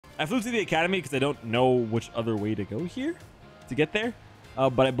I flew to the academy because I don't know which other way to go here to get there.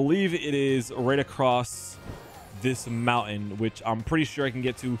 But I believe it is right across this mountain, which I'm pretty sure I can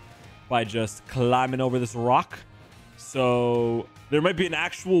get to by just climbing over this rock. So there might be an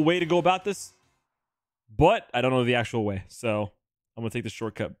actual way to go about this, but I don't know the actual way. So I'm going to take the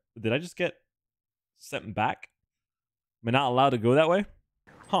shortcut. Did I just get sent back? Am I not allowed to go that way?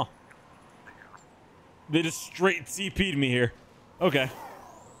 Huh. They just straight CP'd me here. Okay.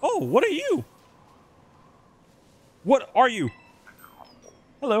 Oh, what are you? What are you?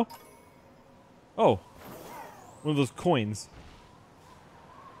 Hello. Oh. One of those coins.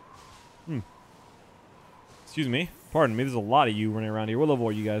 Excuse me. Pardon me. There's a lot of you running around here. What level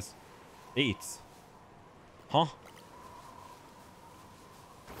are you guys? 8. Huh?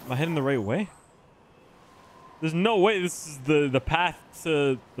 Am I heading the right way? There's no way this is the path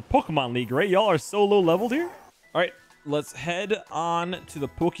to the Pokemon League, right? Y'all are so low leveled here. All right, let's head on to the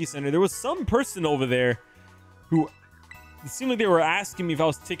Poke Center. There was some person over there who it seemed like they were asking me if I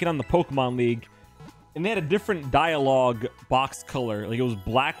was taking on the Pokemon League, and they had a different dialogue box color. Like it was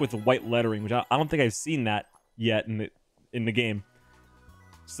black with white lettering, which I don't think I've seen that yet in the game.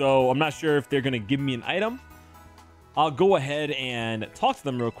 So I'm not sure if they're gonna give me an item. I'll go ahead and talk to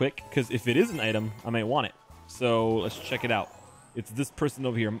them real quick, because if it is an item, I might want it. So let's check it out. It's this person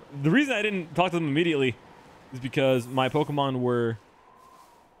over here. The reason I didn't talk to them immediately is because my Pokemon were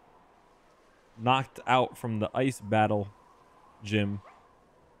knocked out from the ice battle gym.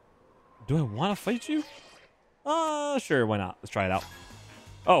 Do I want to fight you? Sure, why not? Let's try it out.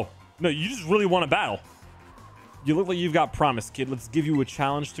 Oh, no, you just really want to battle. You look like you've got promise, kid. Let's give you a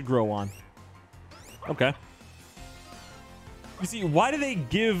challenge to grow on. Okay. You see, why do they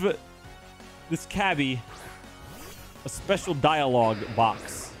give this cabbie a special dialogue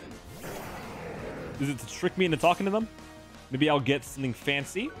box? Is it to trick me into talking to them? Maybe I'll get something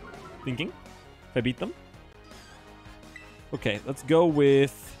fancy. Thinking. If I beat them. Okay, let's go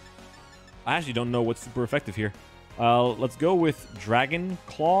with... I actually don't know what's super effective here. Let's go with Dragon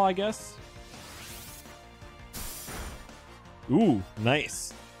Claw, I guess. Ooh,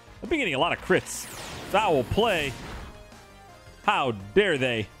 nice. I've been getting a lot of crits. Foul play. How dare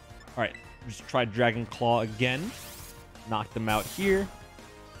they? All right, just try Dragon Claw again. Knock them out here.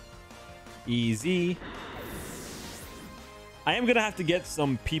 Easy. I am going to have to get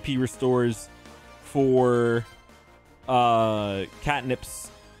some PP restores for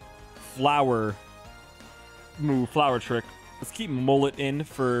Catnip's flower move, flower trick. Let's keep Mullet in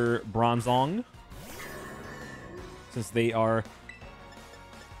for Bronzong, since they are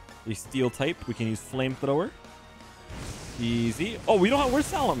a steel type. We can use Flamethrower. Easy. Oh, we don't have...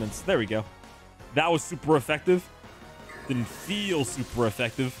 Where's Salamence? There we go. That was super effective. Didn't feel super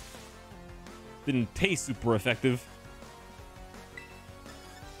effective. Didn't taste super effective.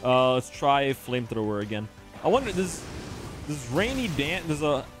 Let's try Flamethrower again. I wonder, does Rainy Dance... There's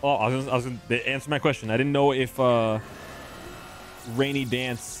a... Oh, I was going to answer my question. I didn't know if Rainy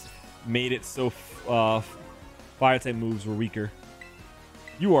Dance made it so fire type moves were weaker.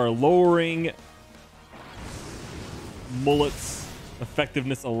 You are lowering Mullet's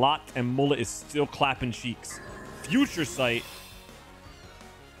effectiveness a lot, and Mullet is still clapping cheeks. Future Sight.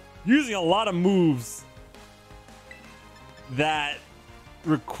 Using a lot of moves that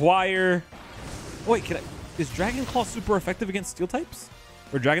require... Oh, wait, is Dragon Claw super effective against steel types?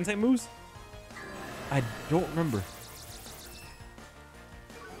 Or dragon type moves? I don't remember.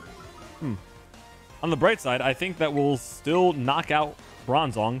 On the bright side, I think that we'll still knock out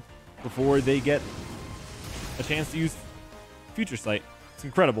Bronzong before they get a chance to use Future Sight. It's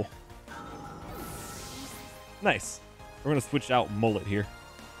incredible. Nice. We're going to switch out Mullet here.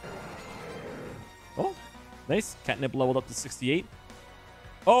 Oh, nice. Catnip leveled up to 68.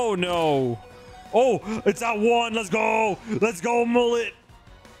 Oh, no. Oh, it's at 1. Let's go. Let's go, Mullet.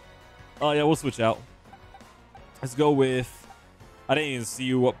 Oh, yeah, we'll switch out. Let's go with... I didn't even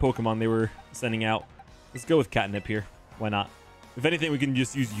see what Pokemon they were sending out. Let's go with Catnip here. Why not? If anything, we can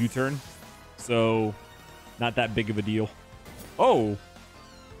just use U-turn. So, not that big of a deal. Oh.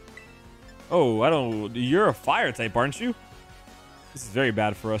 Oh, I don't... You're a fire type, aren't you? This is very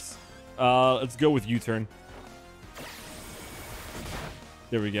bad for us. Let's go with U-turn.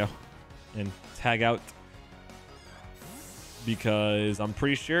 There we go. And tag out. Because I'm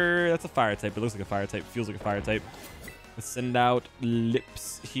pretty sure that's a fire type. It looks like a fire type. Feels like a fire type. Let's send out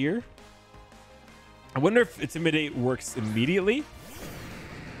Lips here. I wonder if Intimidate works immediately.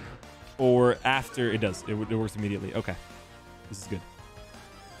 Or after it does. It works immediately. Okay. This is good.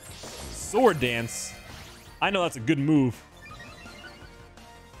 Sword Dance. I know that's a good move.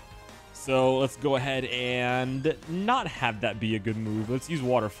 So let's go ahead and not have that be a good move. Let's use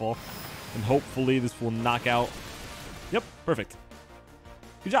Waterfall. And hopefully this will knock out. Yep, perfect.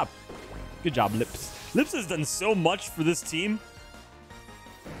 Good job. Good job, Lips. Lips has done so much for this team.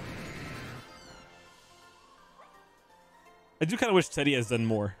 I do kind of wish Teddy has done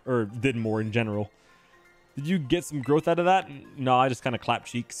more, or did more in general. Did you get some growth out of that? No, I just kind of clapped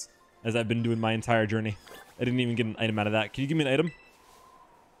cheeks, as I've been doing my entire journey. I didn't even get an item out of that. Can you give me an item?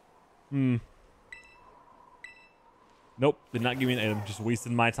 Nope, did not give me an item. Just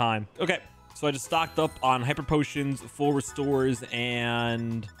wasted my time. Okay, so I just stocked up on hyper potions, full restores,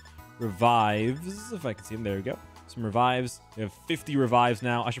 and revives. If I can see them, there we go. Some revives. We have 50 revives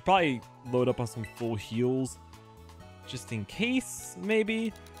now. I should probably load up on some full heals, just in case,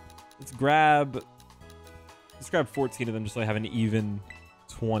 maybe. Let's grab 14 of them just so I have an even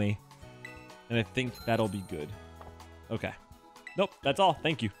 20. And I think that'll be good. Okay. Nope, that's all.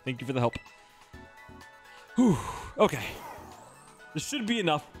 Thank you. Thank you for the help. Whew. Okay. This should be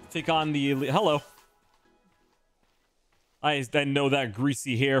enough to take on the elite. Hello. I know that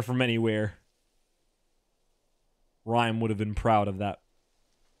greasy hair from anywhere. Ryan would have been proud of that.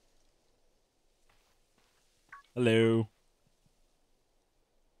 Hello.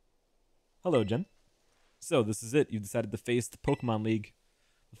 Hello, Jen. So, this is it. You've decided to face the Pokemon League.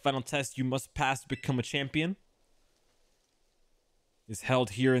 The final test you must pass to become a champion is held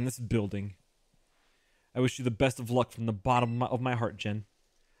here in this building. I wish you the best of luck from the bottom of my heart, Jen.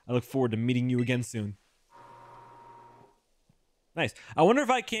 I look forward to meeting you again soon. Nice. I wonder if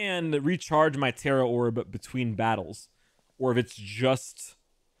I can recharge my Tera Orb between battles. Or if it's just...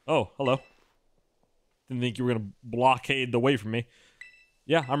 Oh, hello. Didn't think you were going to blockade the way from me.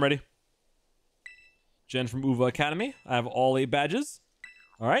 Yeah, I'm ready. Jen from Uva Academy. I have all 8 badges.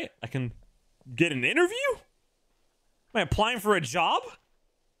 All right, I can get an interview? Am I applying for a job?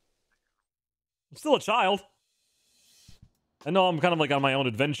 I'm still a child. I know I'm kind of like on my own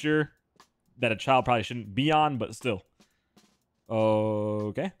adventure that a child probably shouldn't be on, but still.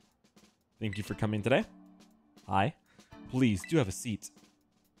 Okay. Thank you for coming today. Hi. Please, do have a seat.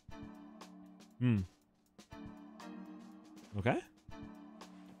 Okay.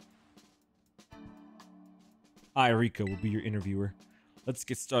 I, Rika, will be your interviewer. Let's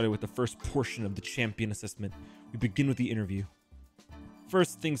get started with the first portion of the champion assessment. We begin with the interview.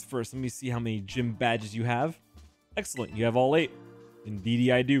 First things first, let me see how many gym badges you have. Excellent, you have all 8.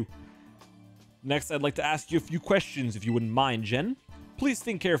 Indeedy I do. Next, I'd like to ask you a few questions if you wouldn't mind, Jen. Please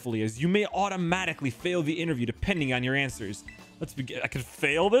think carefully, as you may automatically fail the interview depending on your answers. Let's begin. I could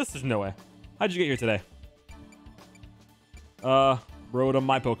fail this? There's no way. How'd you get here today? Rode on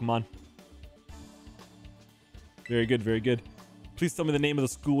my Pokemon. Very good, very good. Please tell me the name of the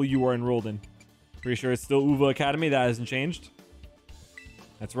school you are enrolled in. Pretty sure it's still Uva Academy. That hasn't changed.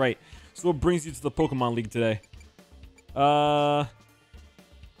 That's right. So what brings you to the Pokemon League today?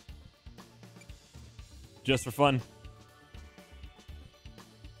 Just for fun.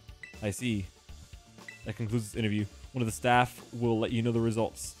 I see. That concludes this interview. One of the staff will let you know the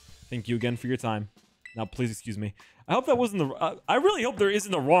results. Thank you again for your time. Now, please excuse me. I hope that wasn't the... I really hope there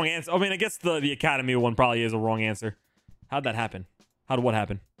isn't a wrong answer. I mean, I guess the Academy one probably is a wrong answer. How'd that happen? How'd what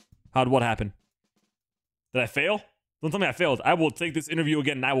happen? How'd what happen? Did I fail? Don't tell me I failed. I will take this interview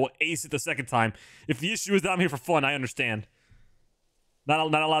again and I will ace it the second time. If the issue is that I'm here for fun, I understand. Not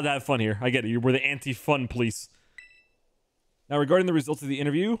allowed to have fun here. I get it. We're the anti-fun police. Now, regarding the results of the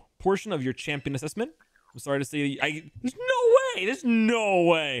interview portion of your champion assessment, I'm sorry to say, there's no way. There's no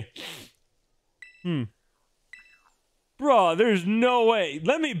way. Bruh, there's no way.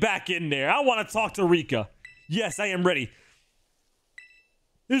 Let me back in there. I want to talk to Rika. Yes, I am ready.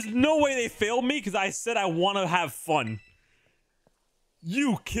 There's no way they failed me because I said I want to have fun.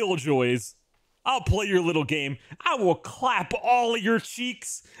 You killjoys. I'll play your little game. I will clap all of your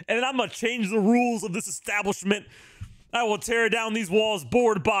cheeks, and then I'm going to change the rules of this establishment. I will tear down these walls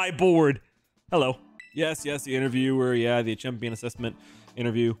board by board. Hello. Yes, the interviewer. Yeah, the champion assessment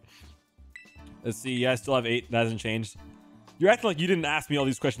interview. Let's see. Yeah, I still have 8. That hasn't changed. You're acting like you didn't ask me all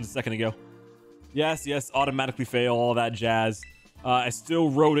these questions a second ago. Yes, automatically fail, all that jazz. I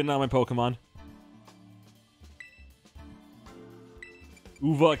still rode in on my Pokemon.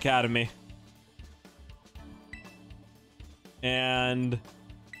 Uva Academy. And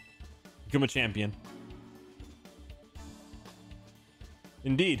become a champion.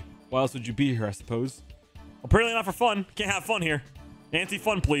 Indeed. Why else would you be here, I suppose? Apparently not for fun. Can't have fun here.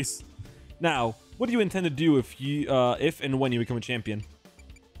 Anti-fun, please. Now, what do you intend to do if and when you become a champion?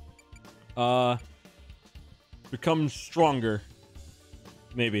 Become stronger.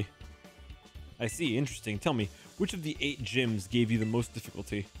 Maybe. I see. Interesting. Tell me, which of the 8 gyms gave you the most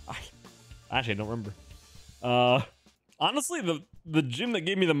difficulty? Actually, I don't remember. Honestly, the gym that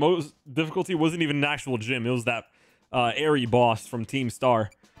gave me the most difficulty wasn't even an actual gym. It was that airy boss from Team Star.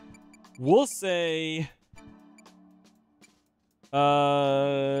 We'll say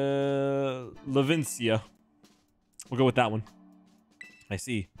Levincia. We'll go with that one. I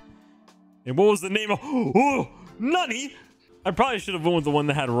see. And what was the name of... Oh, Nani! I probably should have went with the one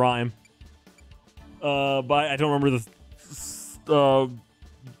that had rhyme. But I don't remember the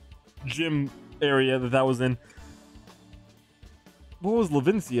gym area that was in. What was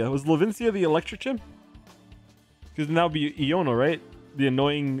Levincia? Was Levincia the electric gym? Because now would be Iono, right? The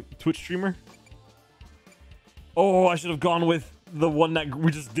annoying Twitch streamer. Oh, I should have gone with the one that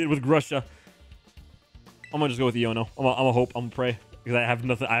we just did with Grusha. I'm gonna just go with Iono. I'm gonna hope. I'm gonna pray because I have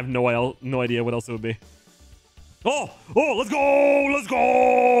nothing. I have no idea what else it would be. Oh, let's go! Let's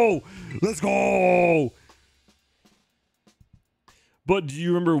go! Let's go! But do you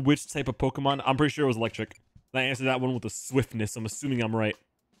remember which type of Pokemon? I'm pretty sure it was electric. I answered that one with a swiftness. I'm assuming I'm right.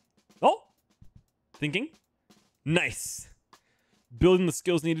 Oh! Thinking. Nice. Building the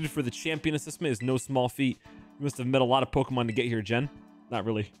skills needed for the champion assessment is no small feat. You must have met a lot of Pokemon to get here, Jen. Not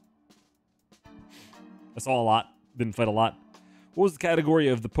really. I saw a lot. Didn't fight a lot. What was the category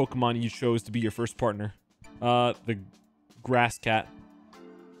of the Pokemon you chose to be your first partner? The grass cat.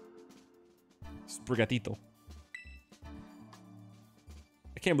 Sprigatito.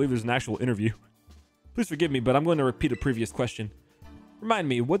 I can't believe there's an actual interview. Please forgive me, but I'm going to repeat a previous question. Remind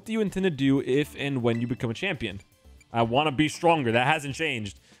me, what do you intend to do if and when you become a champion? I want to be stronger. That hasn't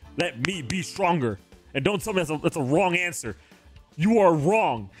changed. Let me be stronger. And don't tell me that's a wrong answer. You are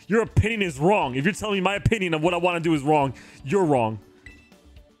wrong. Your opinion is wrong. If you're telling me my opinion of what I want to do is wrong, you're wrong.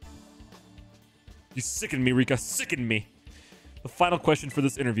 You sicken me, Rika. Sicken me. The final question for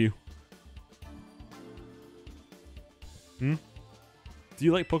this interview. Do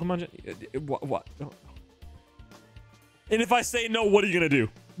you like Pokemon? What? And if I say no, what are you gonna do?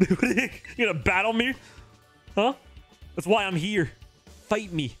 You gonna battle me? Huh? That's why I'm here.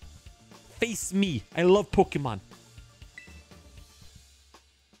 Fight me. Face me. I love Pokemon.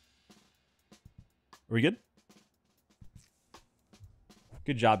 Are we good?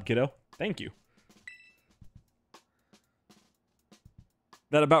 Good job, kiddo. Thank you.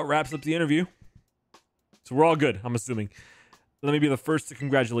 That about wraps up the interview. So we're all good, I'm assuming. Let me be the first to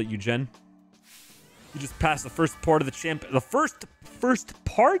congratulate you, Jen. You just passed the first part of the champ. The first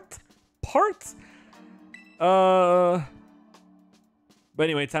part? But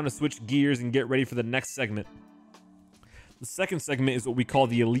anyway, time to switch gears and get ready for the next segment. The second segment is what we call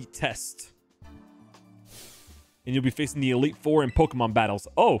the Elite Test. And you'll be facing the Elite Four in Pokemon battles.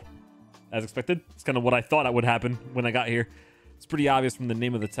 Oh, as expected. It's kind of what I thought would happen when I got here. It's pretty obvious from the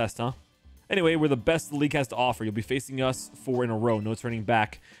name of the test, huh? Anyway, we're the best the league has to offer. You'll be facing us 4 in a row. No turning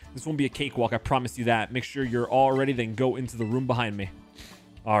back. This won't be a cakewalk, I promise you that. Make sure you're all ready, then go into the room behind me.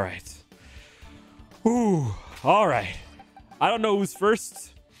 All right. Ooh, all right. I don't know who's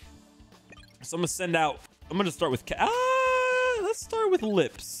first. So I'm going to start with let's start with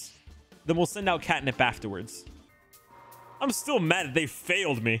Lips. Then we'll send out Catnip afterwards. I'm still mad that they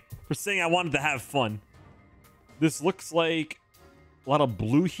failed me for saying I wanted to have fun. This looks like a lot of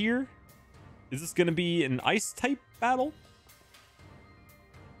blue here. Is this going to be an ice type battle?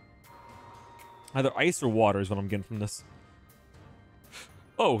 Either ice or water is what I'm getting from this.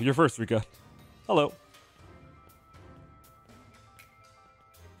 Oh, you're first, Rika. Hello.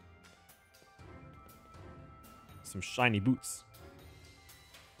 Some shiny boots.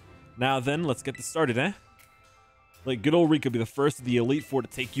 Now then, let's get this started, eh? Let good old Rika be the first of the Elite Four to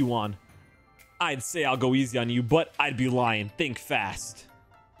take you on. I'd say I'll go easy on you, but I'd be lying. Think fast.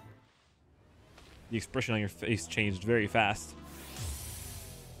 The expression on your face changed very fast.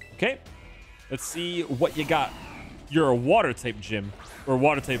 Okay. Let's see what you got. You're a water type gym. Or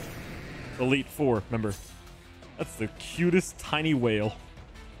water type Elite Four, remember. That's the cutest tiny whale.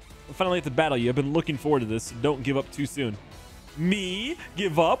 I finally get to battle you. I've been looking forward to this, so don't give up too soon. Me?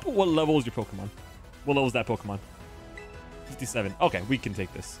 Give up? What level is your Pokemon? What level is that Pokemon? 57. Okay, we can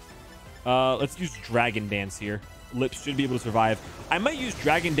take this. Let's use Dragon Dance here. Lips should be able to survive. I might use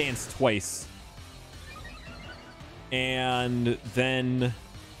Dragon Dance twice. And then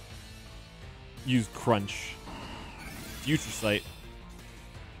use Crunch. Future Sight.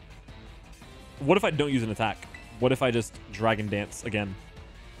 What if I don't use an attack? What if I just Dragon Dance again?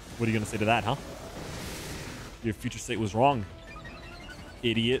 What are you going to say to that, huh? Your Future Sight was wrong.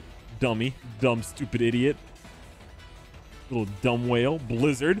 Idiot. Dummy. Dumb, stupid idiot. Little dumb whale.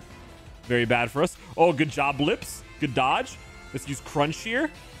 Blizzard. Very bad for us. Oh, good job, Lips. Good dodge. Let's use Crunch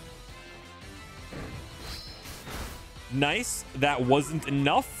here. Nice. That wasn't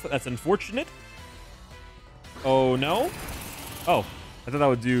enough. That's unfortunate. Oh, no. Oh, I thought that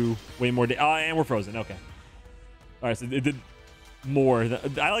would do way more. And we're frozen. Okay. All right, so it did more.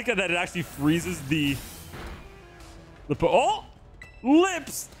 I like that it actually freezes the oh,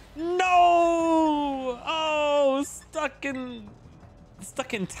 lips. No. Oh, stuck in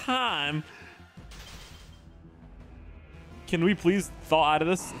time. Can we please thaw out of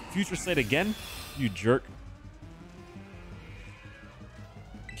this? Future sight again? You jerk.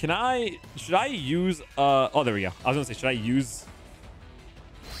 Should I use, oh, there we go. I was gonna say, should I use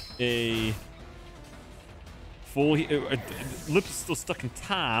a full, lips is still stuck in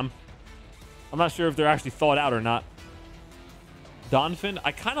time. I'm not sure if they're actually thawed out or not. Donphin,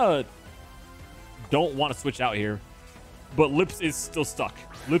 I kind of don't want to switch out here, but lips is still stuck.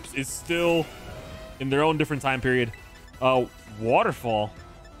 Lips is still in their own different time period. Waterfall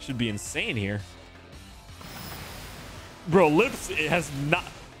should be insane here. Bro, lips, it has not,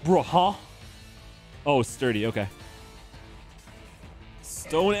 bro, huh? Oh, sturdy, okay.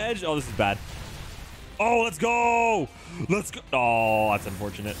 Stone Edge, oh, this is bad. Oh, let's go. Let's go. Oh, that's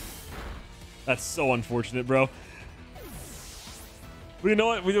unfortunate. That's so unfortunate, bro. But you know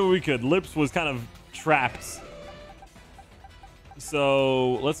what? We knew we could. Lips was kind of trapped.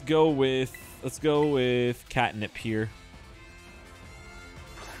 So let's go with Catnip here.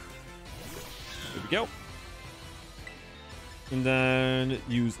 There we go. And then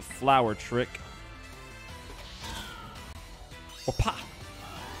use Flower Trick. Opa.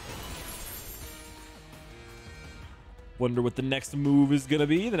 Wonder what the next move is gonna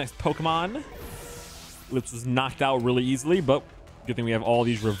be. The next Pokemon. Lips was knocked out really easily, but good thing we have all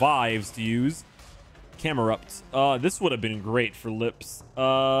these revives to use. Camerupt. This would have been great for Lips.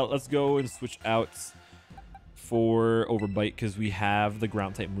 Let's go and switch out for Overbite because we have the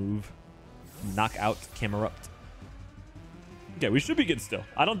ground type move. Knock out Camerupt. Okay, we should be good still.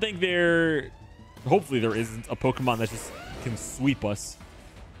 I don't think hopefully there isn't a Pokemon that just can sweep us.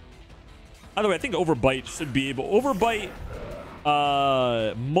 By the way, I think Overbite should be able. Overbite,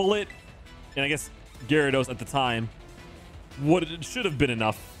 Mullet, and I guess Gyarados at the time should have been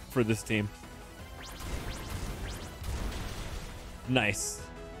enough for this team. Nice.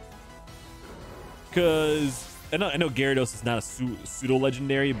 Because I know Gyarados is not a pseudo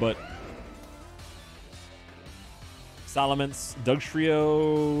legendary, but Salamence,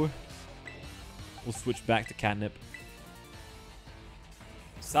 Dugtrio. We'll switch back to Catnip.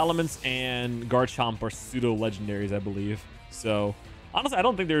 Salamence and Garchomp are pseudo legendaries, I believe. So honestly, I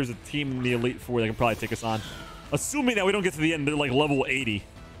don't think there's a team in the Elite Four that can probably take us on. Assuming that we don't get to the end, they're like level 80.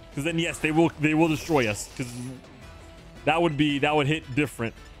 Because then yes, they will destroy us. Because that would hit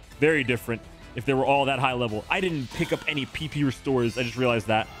different. Very different if they were all that high level. I didn't pick up any PP restores. I just realized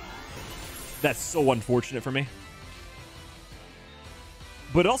that. That's so unfortunate for me.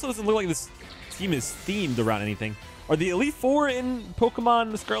 But it also doesn't look like this team is themed around anything. Are the Elite Four in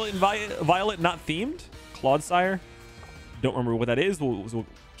Pokemon Scarlet and Violet not themed? Clodsire? Don't remember what that is. We'll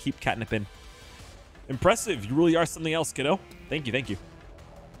keep Catnip in. Impressive. You really are something else, kiddo. Thank you. Thank you.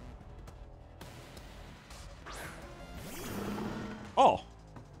 Oh.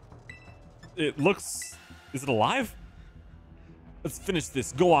 It looks... Is it alive? Let's finish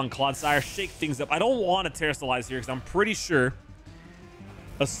this. Go on, Clodsire. Shake things up. I don't want to Terastallize here because I'm pretty sure,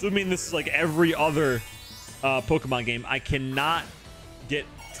 assuming this is like every other Pokemon game, I cannot get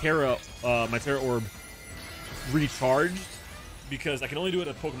my Tera Orb recharged because I can only do it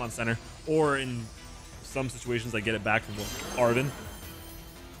at Pokemon Center, or in some situations I get it back from Arden.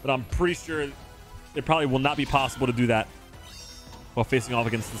 But I'm pretty sure it probably will not be possible to do that while facing off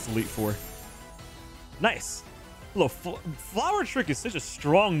against this Elite Four. Nice. Hello, Flower Trick is such a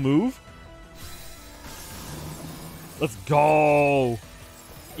strong move. Let's go.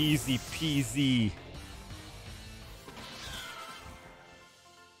 Easy peasy.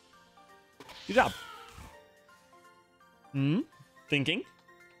 Good job. Thinking.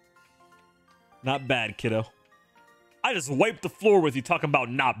 Not bad, kiddo. I just wiped the floor with you talking about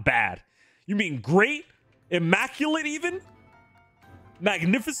not bad. You mean great? Immaculate even?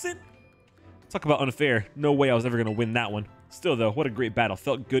 Magnificent? Talk about unfair. No way I was ever going to win that one. Still, though, what a great battle.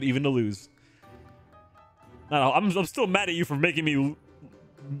 Felt good even to lose. No, I'm still mad at you for making me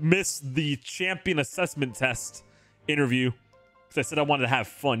miss the champion assessment test interview. Because I said I wanted to have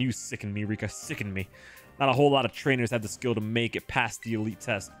fun. You sickened me, Rika. Sickened me. Not a whole lot of trainers have the skill to make it past the elite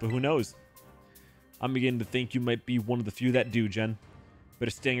test. But who knows? I'm beginning to think you might be one of the few that do, Jen.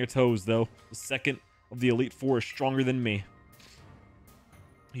 Better stay on your toes, though. The second of the Elite Four is stronger than me.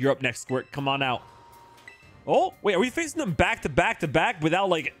 You're up next, Squirt. Come on out. Oh, wait. Are we facing them back to back to back without,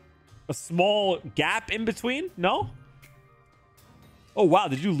 like, a small gap in between? No? Oh, wow.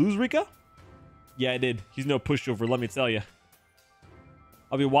 Did you lose, Rika? Yeah, I did. He's no pushover, let me tell you.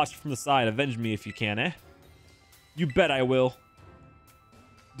 I'll be watching from the side. Avenge me if you can, eh? You bet I will.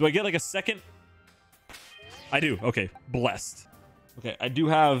 Do I get like a second? I do. Okay. Blessed. Okay. I do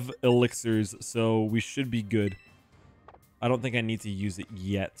have elixirs, so we should be good. I don't think I need to use it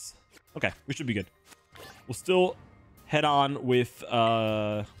yet. Okay. We should be good. We'll still head on with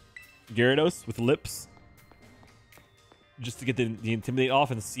Gyarados with lips. Just to get the Intimidate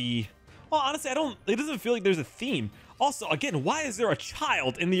off and see... Well, honestly, it doesn't feel like there's a theme. Also, again, why is there a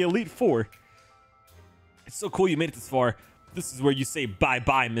child in the Elite Four? It's so cool you made it this far. This is where you say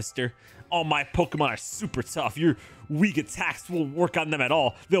bye-bye, mister. All my Pokemon are super tough. Your weak attacks won't work on them at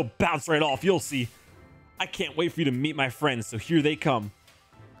all. They'll bounce right off. You'll see. I can't wait for you to meet my friends, so here they come.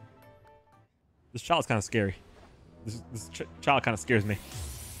 This child's kind of scary. This child kind of scares me.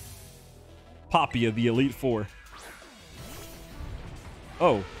 Poppy of the Elite Four.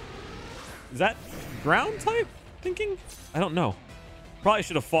 Oh. Is that ground type thinking? I don't know. Probably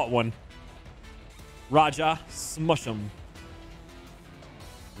should have fought one. Raja, smush him.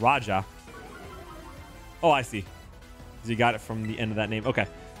 Raja. Oh, I see. You got it from the end of that name. Okay.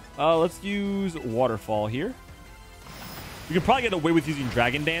 Let's use Waterfall here. We can probably get away with using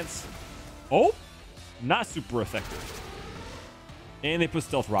Dragon Dance. Oh, not super effective. And they put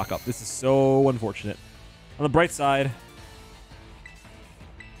Stealth Rock up. This is so unfortunate. On the bright side,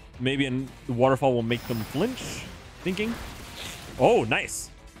 maybe the Waterfall will make them flinch. Thinking. Oh,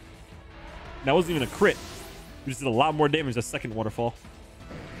 nice. That wasn't even a crit. We just did a lot more damage the second Waterfall.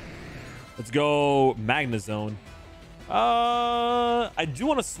 Let's go Magnezone. I do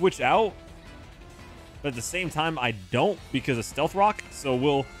want to switch out, but at the same time I don't because of Stealth Rock. So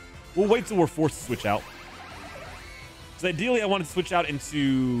we'll wait till we're forced to switch out. Because ideally I want to switch out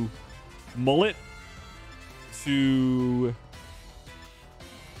into Mullet to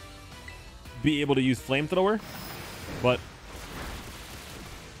be able to use Flamethrower, but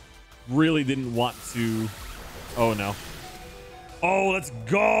really didn't want to. Oh no. Oh, let's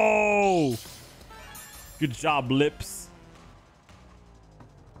go. Good job, Lips.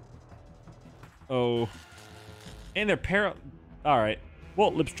 Oh. And they're all right.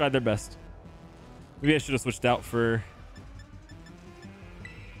 Well, Lips tried their best. Maybe I should have switched out for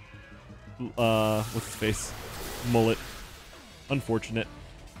what's his face? Mullet. Unfortunate.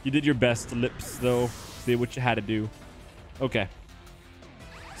 You did your best, Lips, though. Did what you had to do. Okay.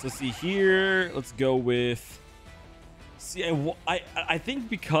 So let's see here. Let's go with... See, I think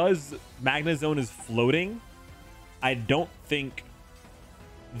because Magnezone is floating, I don't think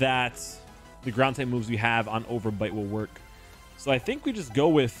that the ground type moves we have on Overbite will work. So I think we just go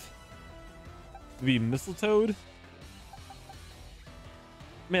with maybe Mistletoad. I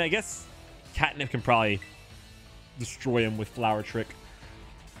mean, I guess Catnip can probably destroy him with Flower Trick.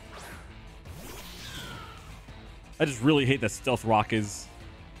 I just really hate that Stealth Rock is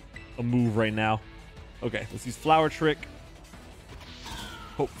a move right now. Okay, let's use Flower Trick.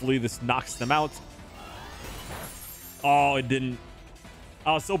 Hopefully this knocks them out. Oh, it didn't.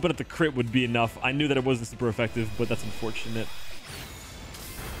 I was hoping that the crit would be enough. I knew that it wasn't super effective, but that's unfortunate.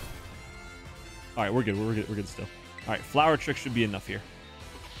 All right, we're good. We're good still. All right, Flower Trick should be enough here.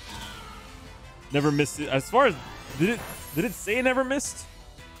 Never missed it. As far as did it say it never missed?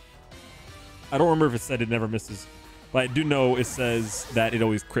 I don't remember if it said it never misses, but I do know it says that it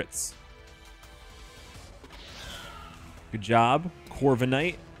always crits. Good job.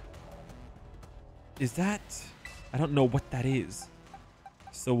 Corviknight. Is that... I don't know what that is.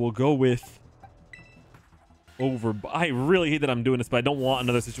 So we'll go with... I really hate that I'm doing this, but I don't want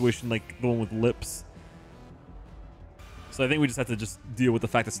another situation like the one with Lips. So I think we just have to just deal with the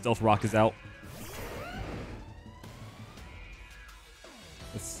fact that Stealth Rock is out.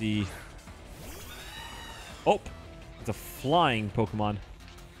 Let's see. Oh! It's a flying Pokemon.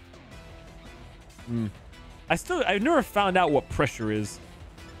 I've never found out what pressure is.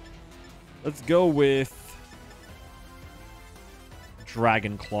 Let's go with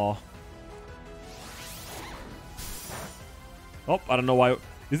Dragon Claw. Oh, I don't know why.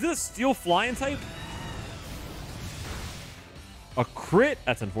 Is this a Steel Flying type? A crit?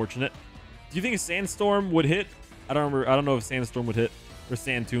 That's unfortunate. Do you think a Sandstorm would hit? I don't remember. I don't know if Sandstorm would hit or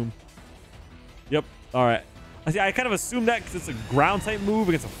Sand Tomb. Yep. All right. I kind of assumed that because it's a ground type move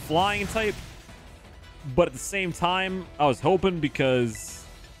against a flying type. But at the same time, I was hoping because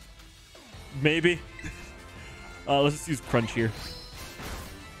maybe. Let's just use Crunch here.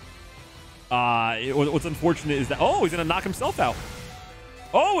 What's unfortunate is that... Oh, he's going to knock himself out.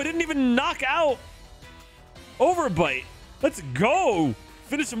 Oh, it didn't even knock out Overbite. Let's go.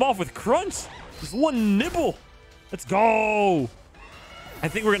 Finish him off with Crunch. Just one nibble. Let's go. I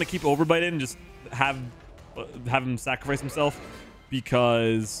think we're gonna keep Overbite in and just have him sacrifice himself,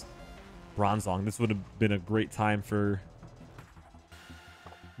 because Bronzong, this would have been a great time for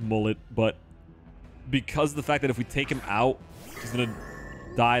Mullet, but because of the fact that if we take him out, he's gonna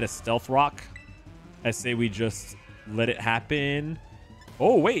die to Stealth Rock, I say we just let it happen.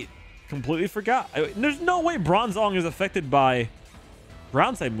 Oh wait, completely forgot. There's no way Bronzong is affected by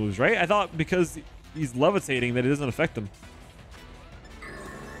ground type moves, right? I thought because he's levitating that it doesn't affect him.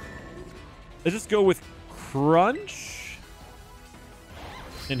 Let's just go with Crunch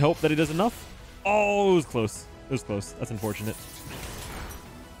and hope that it does enough. Oh, it was close. It was close. That's unfortunate.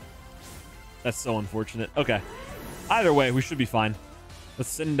 That's so unfortunate. Okay. Either way, we should be fine. Let's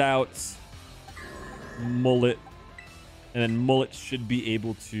send out Mullet. And then Mullet should be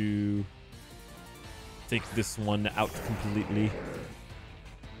able to take this one out completely.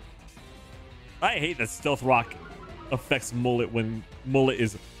 I hate that Stealth Rock affects Mullet when Mullet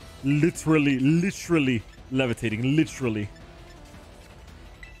is literally levitating. Literally.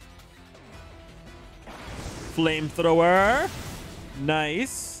 Flamethrower.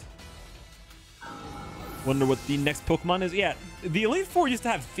 Nice. Wonder what the next Pokemon is. Yeah, the Elite Four used to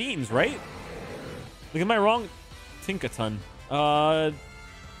have themes, right? Like, am I wrong? Tinkaton.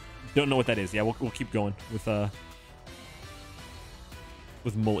 Don't know what that is. Yeah, we'll keep going with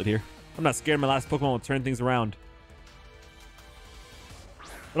Mullet here. I'm not scared my last Pokemon will turn things around.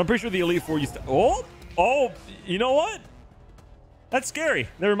 But I'm pretty sure the Elite Four used to... Oh, you know what? That's scary.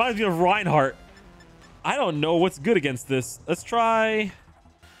 That reminds me of Reinhardt. I don't know what's good against this. Let's try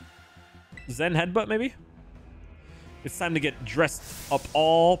Zen Headbutt, maybe? It's time to get dressed up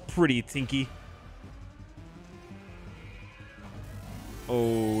all pretty, Tinky.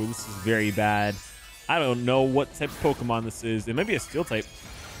 Oh, this is very bad. I don't know what type of Pokemon this is. It might be a Steel type.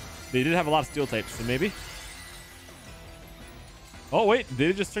 They did have a lot of Steel types, so maybe. Oh, wait.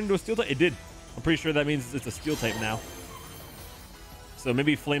 Did it just turn into a Steel type? It did. I'm pretty sure that means it's a Steel type now. So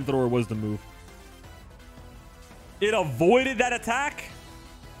maybe Flamethrower was the move. It avoided that attack?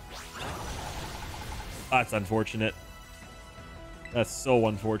 That's unfortunate. That's so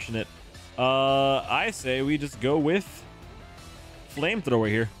unfortunate. I say we just go with Flamethrower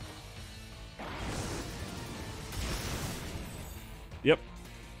here. Yep.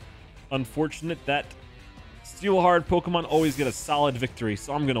 Unfortunate that Steel Hard Pokemon always get a solid victory,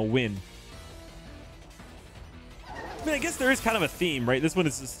 so I'm gonna win. I mean, I guess there is kind of a theme, right? This one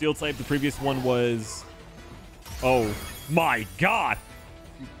is a Steel type. The previous one was... Oh my god!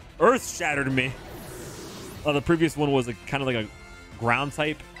 Earth shattered me. The previous one was kind of like a ground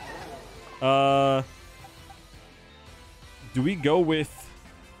type. Do we go with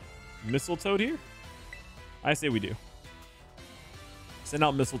Mistletoad here? I say we do. Send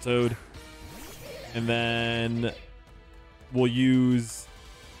out Mistletoad. And then we'll use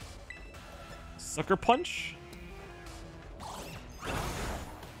Sucker Punch.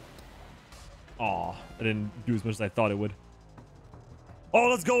 Aw, I didn't do as much as I thought it would. Oh,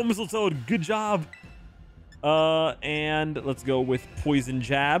 let's go, Mistletoad. Good job. And let's go with Poison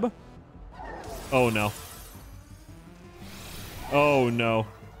Jab. Oh, no. Oh, no.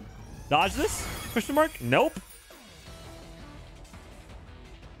 Dodge this? Question mark? Nope.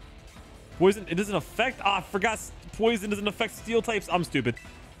 Poison, it doesn't affect... Ah, I forgot Poison doesn't affect Steel types. I'm stupid.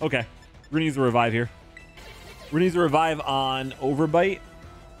 Okay. We're going to use a Revive here. We're going to use a Revive on Overbite.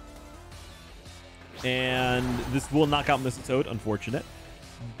 And this will knock out Mistletoad. Unfortunate.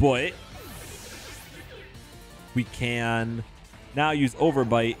 But we can now use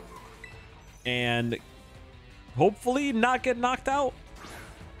Overbite and hopefully not get knocked out.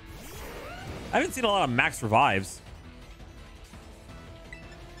 I haven't seen a lot of max revives.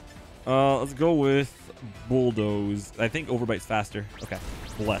 Let's go with Bulldoze. I think Overbite's faster. Okay.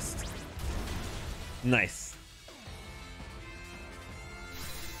 Blessed. Nice.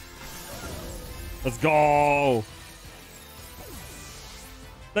 Let's go.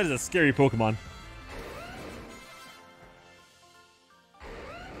 That is a scary Pokemon.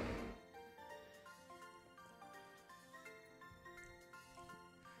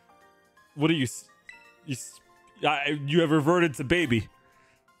 What are you have reverted to baby.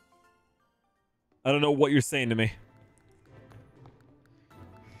 I don't know what you're saying to me.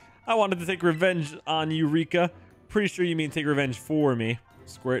 I wanted to take revenge on Eureka. Pretty sure you mean take revenge for me.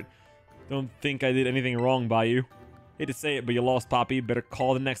 Squirt. Don't think I did anything wrong by you. Hate to say it, but you lost, Poppy. Better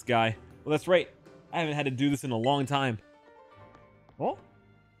call the next guy. Well, that's right. I haven't had to do this in a long time. Oh?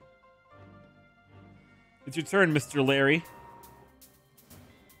 It's your turn, Mr. Larry.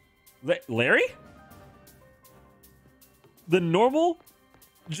 Larry? The normal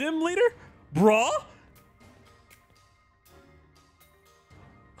gym leader? Bruh?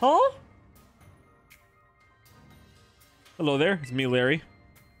 Huh? Hello there. It's me, Larry.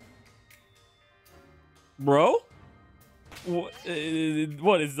 Bro? What is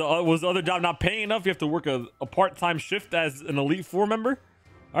was the other job not paying enough? You have to work a part-time shift as an Elite Four member?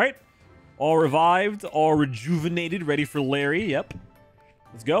 All right. All revived, all rejuvenated, ready for Larry. Yep.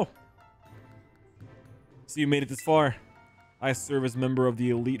 Let's go. So you made it this far. I serve as member of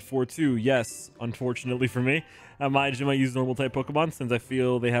the Elite Four too. Yes, unfortunately for me. At my gym, I use normal type Pokemon since I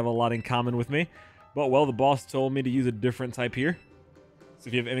feel they have a lot in common with me. But, well, the boss told me to use a different type here. So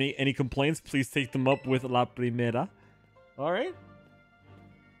if you have any complaints, please take them up with La Primera. All right.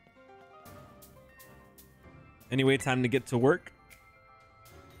 Anyway, time to get to work.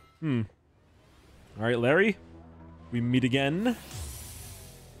 All right, Larry. We meet again.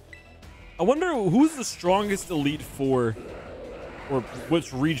 I wonder who's the strongest Elite Four, or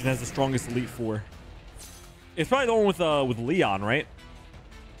which region has the strongest Elite Four. It's probably the one with Leon, right?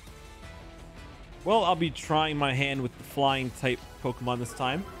 Well, I'll be trying my hand with the flying type Pokemon this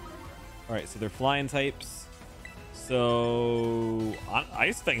time. All right, so they're flying types. So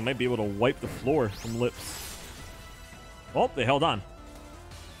Ice Fang might be able to wipe the floor from Lips. Oh, they held on.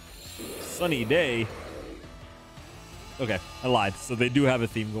 Sunny day. Okay, I lied. So they do have a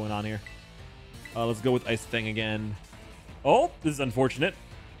theme going on here. Let's go with Ice Fang again. Oh, this is unfortunate.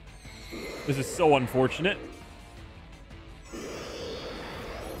 This is so unfortunate.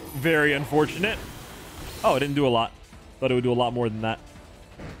 Very unfortunate. Oh, it didn't do a lot. Thought it would do a lot more than that.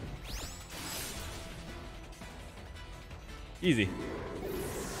 Easy.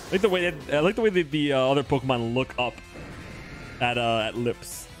 I like the way the other Pokemon look up at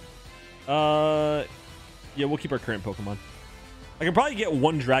Lips. Yeah, we'll keep our current Pokemon. I can probably get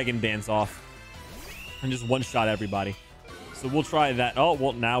one Dragon Dance off and just one shot everybody. So we'll try that. Oh,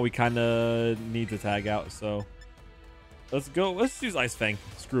 well, now we kind of need to tag out. So let's go. Let's use Ice Fang.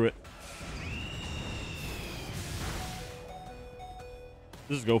 Screw it.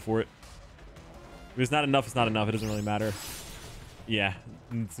 Just go for it. If it's not enough, it's not enough. It doesn't really matter. Yeah,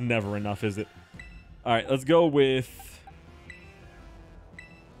 it's never enough, is it? All right, let's go with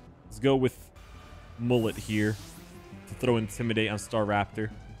Mullet here to throw Intimidate on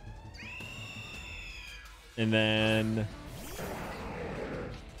Staraptor. And then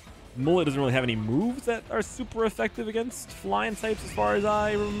Mullet doesn't really have any moves that are super effective against flying types as far as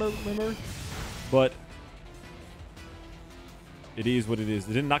I remember. But it is what it is.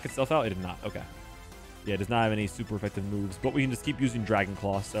 It didn't knock itself out? It did not. Okay. Yeah, it does not have any super effective moves, but we can just keep using Dragon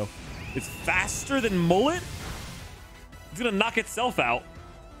Claw. So it's faster than Mullet. It's going to knock itself out.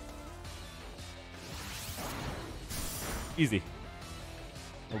 Easy.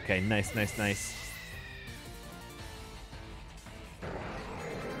 Okay, nice, nice, nice.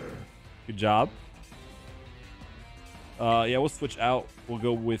 Good job. Yeah, we'll switch out. We'll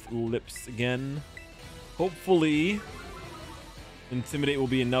go with Lips again. Hopefully, Intimidate will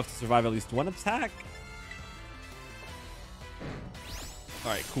be enough to survive at least one attack. All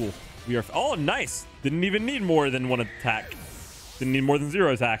right, cool. We are... Oh, nice. Didn't even need more than one attack. Didn't need more than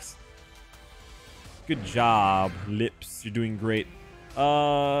 0 attacks. Good job, Lips. You're doing great.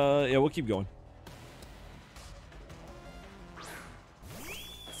 Yeah, we'll keep going.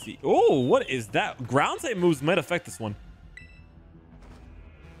 Let's see. Oh, what is that? Ground type moves might affect this one.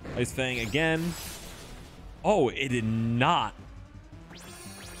 Ice Fang again. Oh, it did not.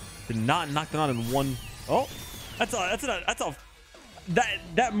 Did not knock them out in one. Oh,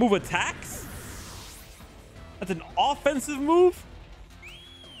 that move attacks. That's an offensive move.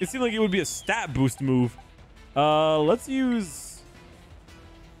 It seemed like it would be a stat boost move. Let's use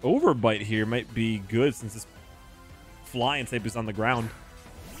Overbite here. Might be good since this flying type is on the ground.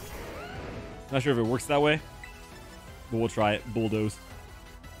 Not sure if it works that way, but we'll try it. Bulldoze.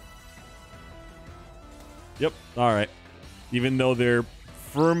 Yep. All right. Even though they're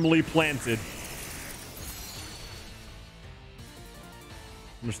firmly planted.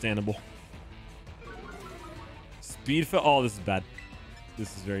 Understandable. Speed fell. Oh, this is bad.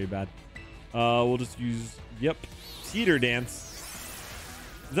 This is very bad. We'll just use, yep, Teeter Dance.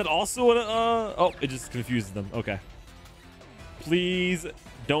 Is that also an, oh, it just confuses them. Okay. Please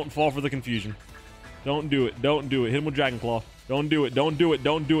don't fall for the confusion. Don't do it. Don't do it. Hit him with Dragon Claw. Don't do it. Don't do it.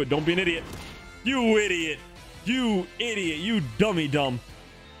 Don't do it. Don't be an idiot. You idiot. You idiot. You dummy dumb.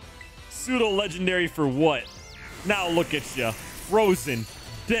 Pseudo legendary for what? Now look at ya. Frozen.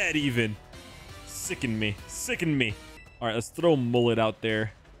 Dead even. Sicken me. Sicken me. All right, let's throw Mullet out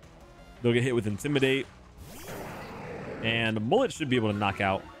there. They'll get hit with Intimidate. And Mullet should be able to knock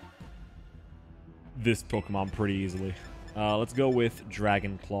out this Pokemon pretty easily. Let's go with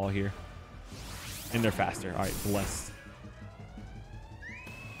Dragon Claw here. And they're faster. All right, Blessed.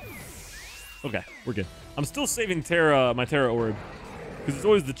 Okay, we're good. I'm still saving Tera, my Tera Orb, because it's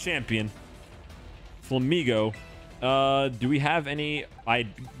always the champion. Flamigo. Do we have any? I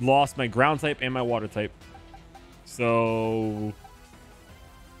lost my ground type and my water type. So,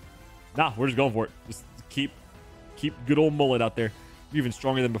 nah, we're just going for it. Just keep good old Mullet out there. You're even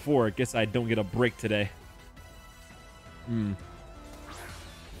stronger than before. I guess I don't get a break today.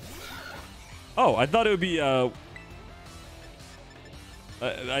 Oh, I thought it would be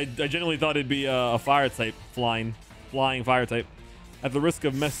I genuinely thought it'd be a fire type, flying fire type. At the risk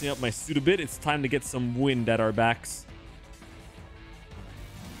of messing up my suit a bit, it's time to get some wind at our backs.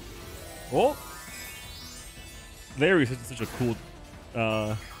 Oh, Larry's such a cool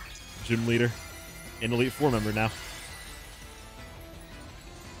gym leader and Elite Four member now.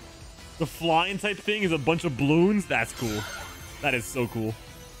 The flying type thing is a bunch of balloons. That's cool. That is so cool.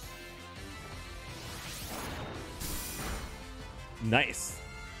 Nice.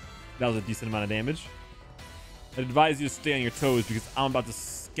 That was a decent amount of damage. I'd advise you to stay on your toes because I'm about to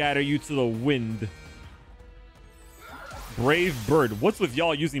scatter you to the wind. Brave Bird. What's with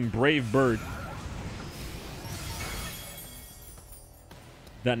y'all using Brave Bird?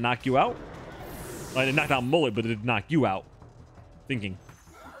 Did that knock you out? I didn't knock out Mullet, but it did knock you out. Thinking.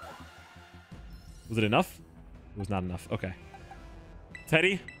 Was it enough? It was not enough. Okay.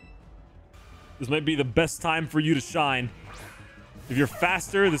 Teddy, this might be the best time for you to shine. If you're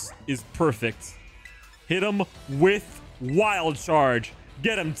faster, this is perfect. Hit him with Wild Charge.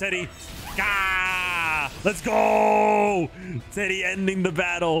 Get him, Teddy. Ah! Let's go! Teddy ending the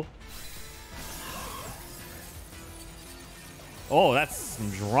battle. Oh, that's some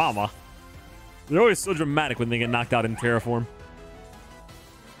drama. They're always so dramatic when they get knocked out in Terraform.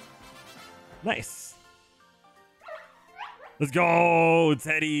 Nice. Let's go,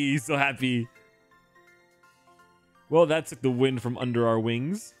 Teddy. So happy. Well, that took the wind from under our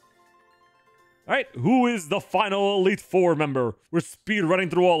wings. All right, who is the final Elite Four member? We're speed running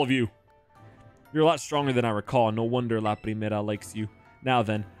through all of you. You're a lot stronger than I recall. No wonder La Primera likes you. Now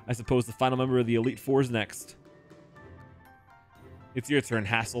then, I suppose the final member of the Elite Four is next. It's your turn,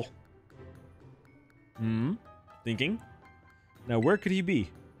 Hassel. Thinking. Now, where could he be?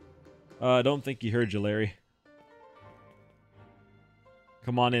 I don't think he heard you, Larry.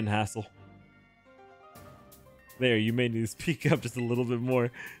 Come on in, Hassel. There, you may need to speak up just a little bit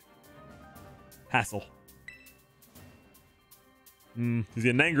more. Hassel. He's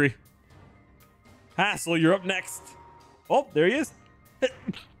getting angry. Hassel, you're up next. Oh, there he is.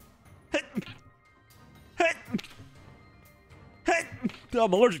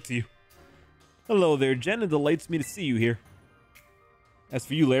 I'm allergic to you. Hello there, Jen. It delights me to see you here. As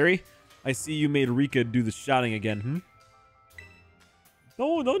for you, Larry, I see you made Rika do the shouting again,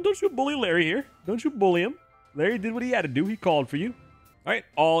 No, don't you bully Larry here. Don't you bully him. Larry did what he had to do. He called for you. All right,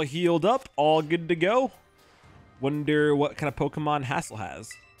 all healed up, all good to go. Wonder what kind of Pokemon Hassel has.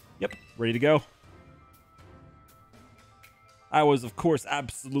 Yep, ready to go. I was, of course,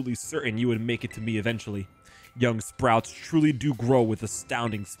 absolutely certain you would make it to me eventually. Young sprouts truly do grow with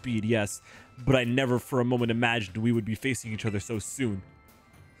astounding speed, yes, but I never for a moment imagined we would be facing each other so soon.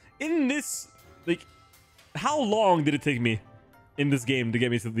 In this, like, how long did it take me in this game to get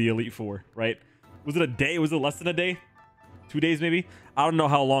me to the Elite Four, right? Was it a day? Was it less than a day? 2 days, maybe? I don't know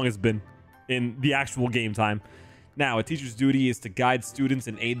how long it's been in the actual game time. Now, a teacher's duty is to guide students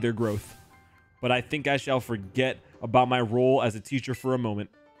and aid their growth. But I think I shall forget about my role as a teacher for a moment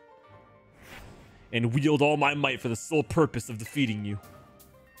and wield all my might for the sole purpose of defeating you.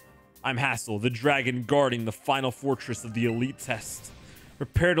 I'm Hassel, the dragon guarding the final fortress of the Elite Test.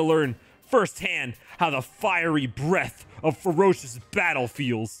 Prepare to learn firsthand how the fiery breath of ferocious battle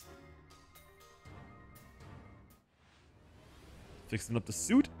feels. Fixing up the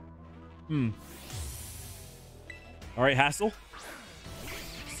suit. All right, Hassel.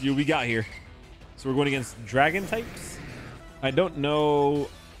 See what we got here. So we're going against dragon types. I don't know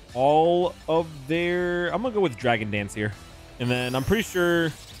all of their... I'm going to go with Dragon Dance here. And then I'm pretty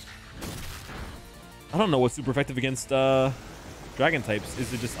sure... I don't know what's super effective against dragon types.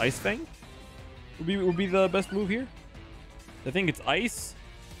 Is it just Ice Fang? Would be the best move here? I think it's Ice.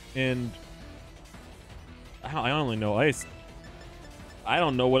 And... I only know Ice. I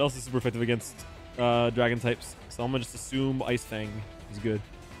don't know what else is super effective against dragon types. So I'm going to just assume Ice Fang is good.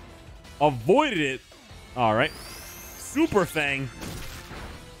 Avoided it. All right. Super Fang.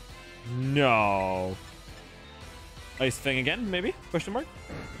 No. Ice Fang again, maybe? Question mark.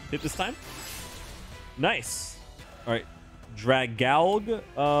 Hit this time. Nice. All right. Dragalg.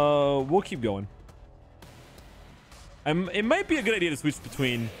 We'll keep going. It might be a good idea to switch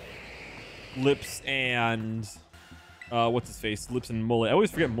between Lips and... what's his face? Lips and Mullet. I always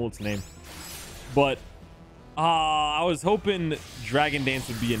forget Mullet's name. But I was hoping Dragon Dance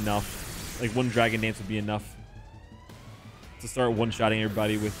would be enough. Like one Dragon Dance would be enough to start one-shotting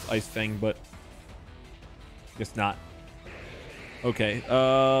everybody with Ice Fang, but guess not. Okay,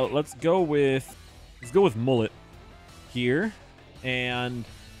 let's go with Mullet here, and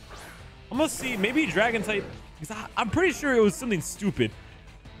I'm gonna see maybe Dragon type, because I'm pretty sure it was something stupid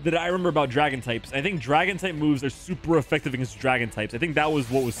that I remember about Dragon types. I think Dragon type moves are super effective against Dragon types. I think that was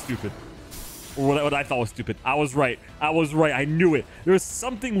what was stupid, or what I thought was stupid. I was right. I knew it. There was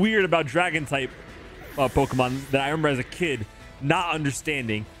something weird about Dragon type Pokemon that I remember as a kid not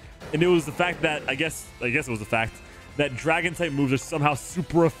understanding, and it was the fact that I guess it was the fact that Dragon type moves are somehow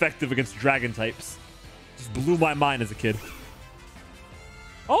super effective against Dragon types. Just blew my mind as a kid.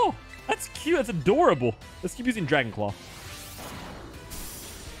 Oh, that's cute. That's adorable. Let's keep using Dragon Claw.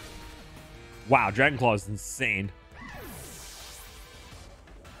 Wow, Dragon Claw is insane.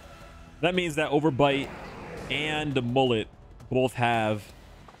 That means that Overbite and the Mullet both have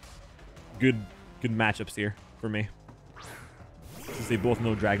good matchups here for me, since they both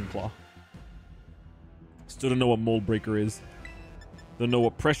know Dragon Claw. Still don't know what Mold Breaker is. Don't know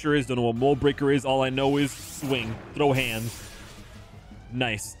what pressure is. Don't know what Mold Breaker is. All I know is swing, throw hands.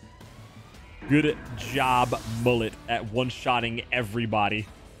 Nice. Good job, Mullet, at one-shotting everybody.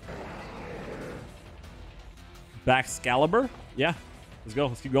 Baxcalibur? Yeah. Let's go.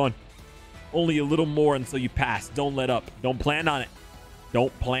 Let's keep going. Only a little more until you pass. Don't let up. Don't plan on it.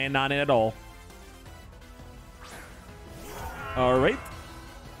 Don't plan on it at all. All right.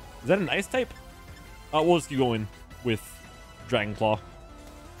 Is that an Ice type? We'll just keep going with Dragon Claw.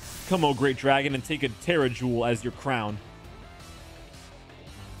 Come, oh great dragon, and take a Tera Jewel as your crown.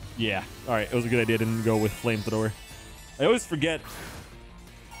 Yeah. All right. It was a good idea. Didn't go with Flamethrower. I always forget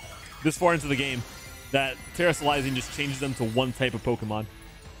this far into the game that Terastallizing just changes them to one type of Pokemon.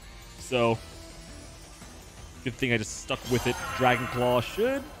 So, good thing I just stuck with it. Dragon Claw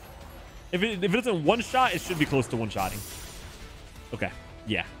should... If it doesn't one-shot, it should be close to one-shotting. Okay.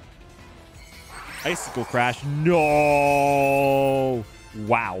 Yeah. Icicle Crash. No!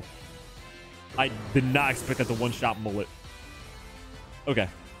 Wow. I did not expect that to one-shot Mullet. Okay.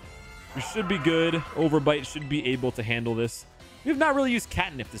 We should be good. Overbite should be able to handle this. We have not really used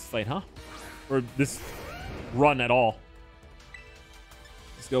Catnip this fight, huh? Or this run at all.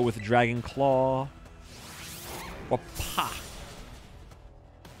 Let's go with Dragon Claw. Wapa.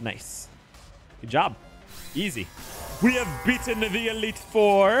 Nice. Good job. Easy. We have beaten the Elite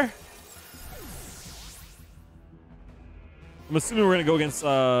Four. I'm assuming we're going to go against,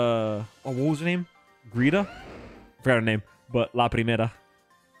 oh, what was her name? Greta? I forgot her name, but La Primera.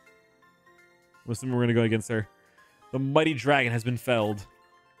 I'm assuming we're going to go against her. The mighty dragon has been felled.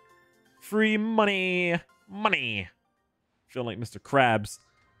 Free money. Money. Feeling like Mr. Krabs.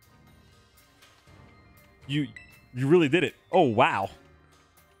 You really did it. Oh, wow.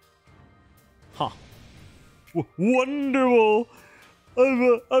 Huh. Wonderful.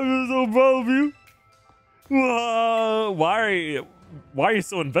 I'm so proud of you. Why are you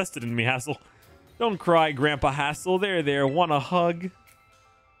so invested in me, Hassel? Don't cry, Grandpa Hassel. There. Want a hug?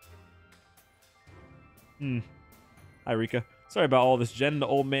 Hi, Rika. Sorry about all this, Jen. The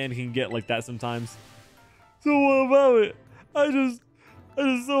old man can get like that sometimes. So what about it? I just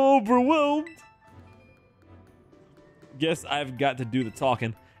so overwhelmed. Guess I've got to do the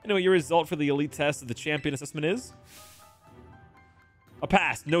talking. Anyway, your result for the elite test of the champion assessment is a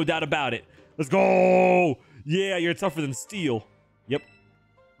pass, no doubt about it. Let's go! Yeah, you're tougher than steel. Yep.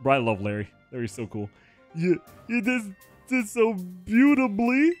 Bro, I love Larry. Larry's so cool. You did so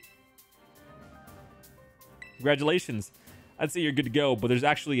beautifully. Congratulations. I'd say you're good to go, but there's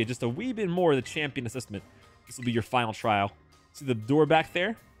actually just a wee bit more of the champion assessment. This will be your final trial. See the door back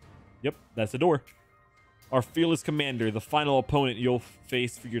there? Yep, that's the door. Our fearless commander, the final opponent you'll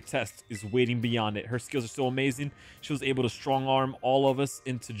face for your test, is waiting beyond it. Her skills are so amazing, she was able to strong-arm all of us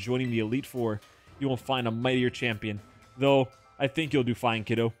into joining the Elite Four. You will find a mightier champion. Though, I think you'll do fine,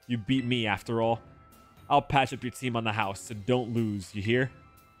 kiddo. You beat me, after all. I'll patch up your team on the house, so don't lose. You hear?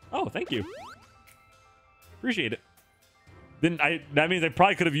 Oh, thank you. Appreciate it. That means I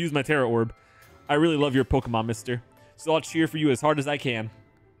probably could have used my Terra Orb. I really love your Pokemon, mister. So I'll cheer for you as hard as I can.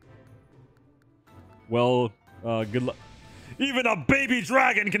 Well, good luck. Even a baby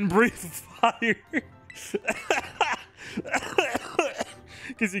dragon can breathe fire.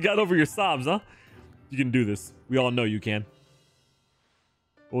 Because you got over your sobs, huh? You can do this. We all know you can.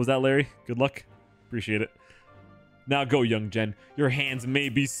 What was that, Larry? Good luck. Appreciate it. Now go, young Jen. Your hands may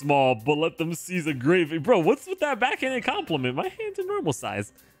be small, but let them seize a great... Bro, what's with that backhanded compliment? My hands are normal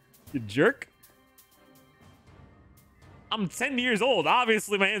size. You jerk. I'm 10 years old.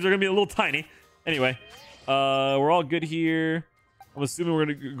 Obviously, my hands are going to be a little tiny. Anyway, we're all good here. I'm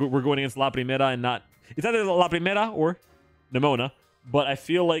assuming we're going against La Primera and not... It's either La Primera or Nemona, but I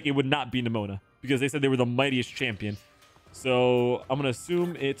feel like it would not be Nemona because they said they were the mightiest champion. So I'm going to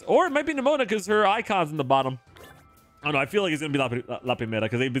assume it's... Or it might be Nemona because her icon's in the bottom. I don't know. I feel like it's going to be La Primera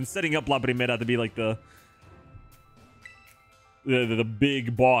because they've been setting up La Primera to be like the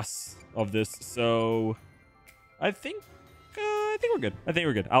big boss of this. So I think we're good. I think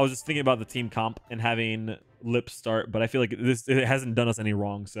we're good. I was just thinking about the team comp and having Lip start, but I feel like it hasn't done us any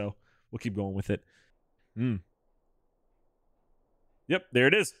wrong, so we'll keep going with it. Yep, there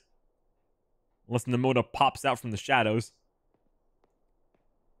it is. Unless Nemona pops out from the shadows.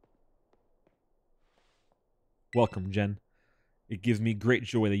 Welcome, Jen. It gives me great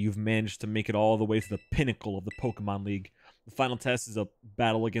joy that you've managed to make it all the way to the pinnacle of the Pokemon League. The final test is a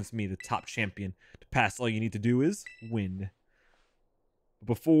battle against me, the top champion. To pass, all you need to do is win.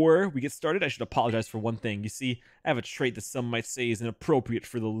 Before we get started, I should apologize for one thing. You see, I have a trait that some might say is inappropriate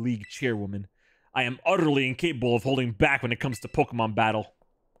for the league chairwoman. I am utterly incapable of holding back when it comes to Pokemon battle.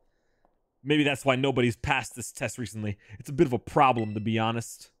 Maybe that's why nobody's passed this test recently. It's a bit of a problem, to be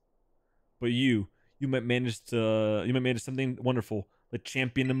honest. But you might manage something wonderful, like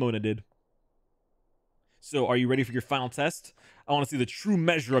Champion Nemona did. So, are you ready for your final test? I want to see the true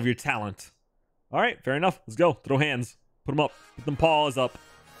measure of your talent. All right, fair enough. Let's go. Throw hands. Put them up. Put them paws up.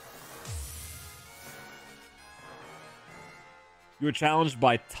 You were challenged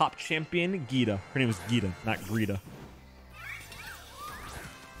by top champion Gita. Her name is Gita, not Greta.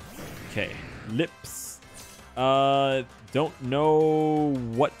 Okay. Lips. Don't know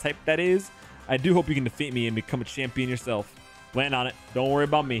what type that is. I do hope you can defeat me and become a champion yourself. Land on it. Don't worry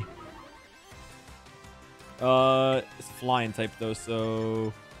about me. It's flying type though,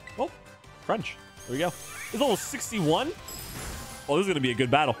 so... Oh, crunch. There we go. It's level 61? Oh, this is going to be a good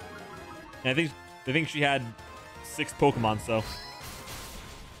battle. And I think she had 6 Pokemon, so...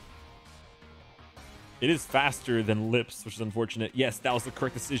 It is faster than Lips, which is unfortunate. Yes, that was the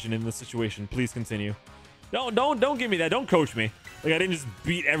correct decision in this situation. Please continue. Don't give me that. Don't coach me. Like, I didn't just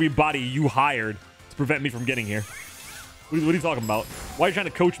beat everybody you hired to prevent me from getting here. What are you talking about? Why are you trying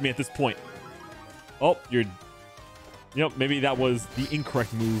to coach me at this point? Oh, you know, maybe that was the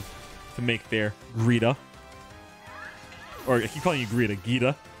incorrect move to make there, Greta. Or I keep calling you Greta,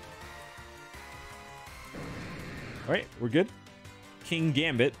 Gita. All right, we're good. King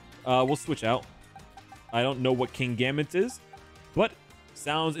Gambit. We'll switch out. I don't know what King Gambit is, but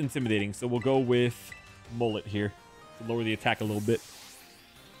sounds intimidating. So we'll go with Mullet here to lower the attack a little bit.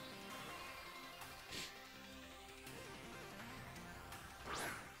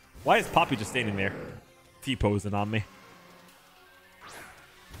 Why is Poppy just standing there, T-posing on me?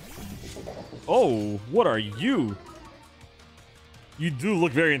 Oh, what are you? You do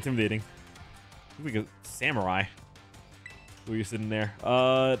look very intimidating. You look like a samurai. Where you're sitting there.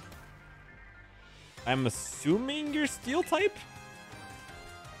 I'm assuming you're steel type.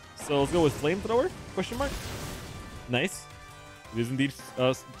 So let's go with flamethrower? Question mark. Nice. It is indeed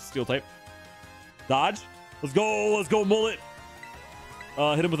steel type. Dodge. Let's go. Let's go, Mullet.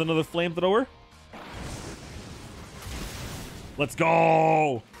 Hit him with another flamethrower. Let's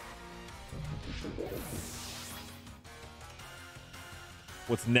go.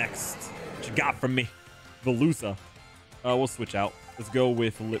 What's next? What you got from me? Velusa. We'll switch out. Let's go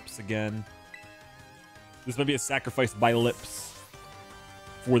with Lips again. This might be a sacrifice by Lips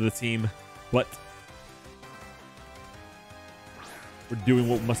for the team, but we're doing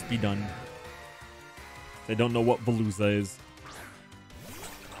what must be done. I don't know what Velusa is.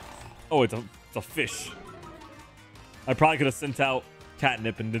 Oh, it's a fish. I probably could have sent out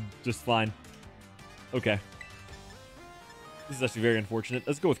Catnip and did just fine. Okay. This is actually very unfortunate.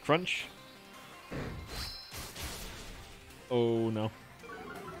 Let's go with Crunch. Oh, no.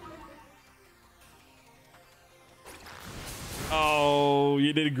 Oh,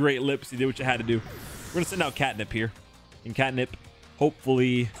 you did great, Lips. You did what you had to do. We're going to send out Catnip here. And Catnip,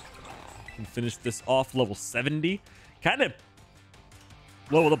 hopefully, can finish this off level 70. Catnip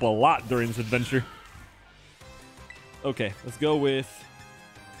leveled up a lot during this adventure. Okay, let's go with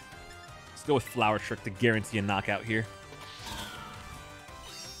Flower Trick to guarantee a knockout here.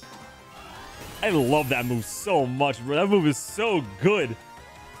 I love that move so much, bro. That move is so good.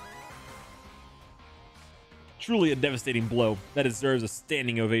 Truly a devastating blow. That deserves a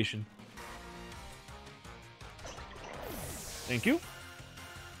standing ovation. Thank you.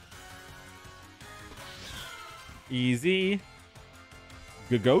 Easy.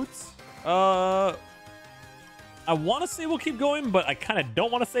 Good goats. I want to say we'll keep going, but I kind of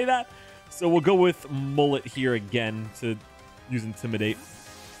don't want to say that. So we'll go with Mullet here again to use Intimidate.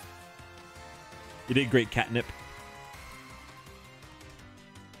 You did great, Catnip.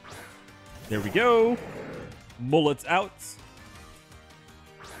 There we go. Mullet's out.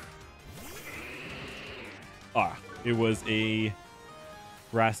 It was a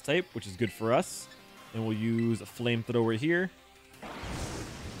grass type, which is good for us. And we'll use a flamethrower here.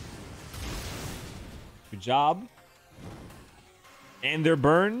 Good job. And they're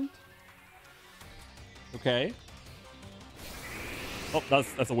burned. Okay. Oh,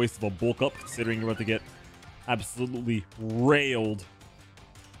 that's a waste of a bulk up, considering you're about to get absolutely railed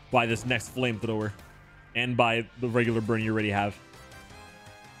by this next flamethrower and by the regular burn you already have.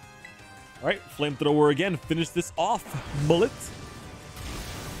 All right, flamethrower again. Finish this off, Mullet.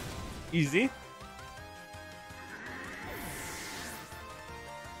 Easy.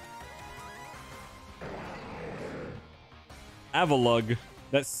 Avalugg.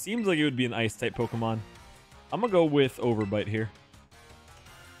 That seems like it would be an ice type Pokemon. I'm gonna go with Overbite here.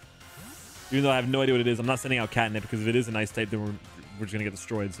 Even though I have no idea what it is, I'm not sending out Catnip because if it is an ice type, then we're just gonna get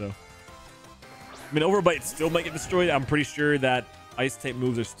destroyed. So, I mean, Overbite still might get destroyed. I'm pretty sure that ice type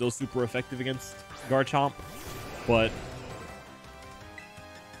moves are still super effective against Garchomp, but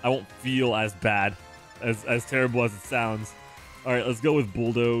I won't feel as bad, as terrible as it sounds. All right, let's go with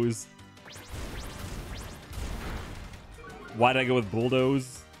Bulldoze. Why did I go with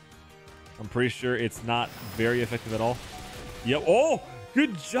Bulldoze? I'm pretty sure it's not very effective at all. Yep. Oh,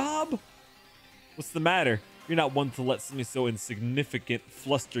 good job. What's the matter? You're not one to let something so insignificant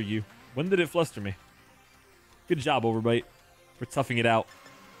fluster you. When did it fluster me? Good job, Overbite, for toughing it out.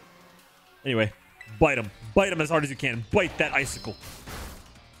 Anyway, bite him. Bite him as hard as you can. Bite that icicle.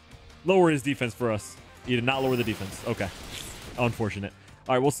 Lower his defense for us. You did not lower the defense. Okay. Unfortunate.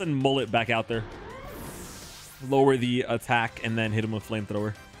 All right, we'll send Mullet back out there. Lower the attack and then hit him with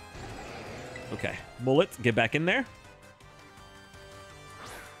Flamethrower. Okay. Mullet, get back in there.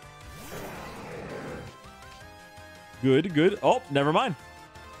 Good, good. Oh, never mind.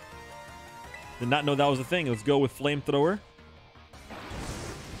 Did not know that was a thing. Let's go with Flamethrower.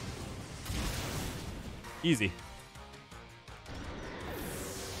 Easy.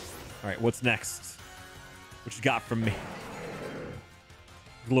 All right, what's next? What you got from me?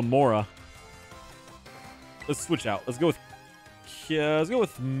 Glamora. Let's switch out. Let's go with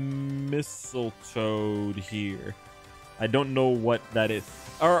Mistletoad here. I don't know what that is.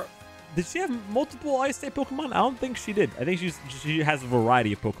 Or did she have multiple ice type Pokemon? I don't think she did. I think she has a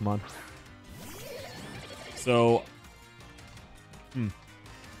variety of Pokemon. So,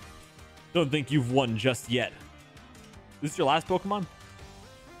 don't think you've won just yet. This is your last Pokemon?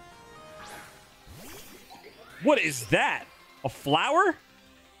 What is that? A flower?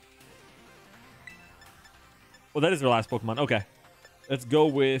 Well, that is our last Pokemon. Okay. Let's go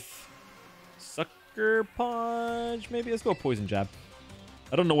with Sucker Punch, maybe? Let's go Poison Jab.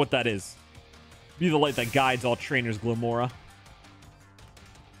 I don't know what that is. Be the light that guides all trainers, Glamora.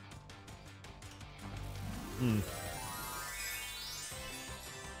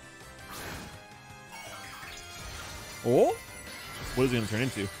 Oh? What is it going to turn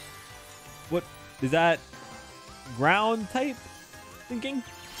into? What? Is that ground type thinking?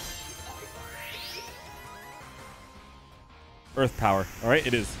 Earth power. All right,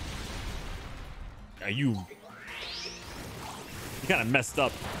 it is. Yeah, you kind of messed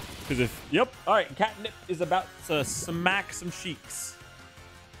up. Because if... Yep. All right, Catnip is about to smack some cheeks.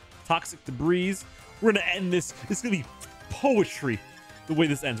 Toxic debris. We're going to end this. This is going to be poetry the way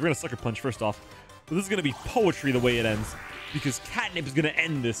this ends. We're going to Sucker Punch first off. But this is going to be poetry the way it ends. Because Catnip is going to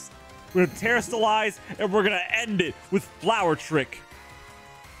end this. We're going to Terastallize, and we're going to end it with Flower Trick.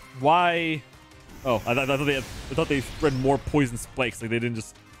 Why... Oh, I thought they spread more poison spikes. Like they didn't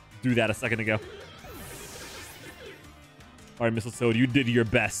just do that a second ago. All right, Mistletoad, you did your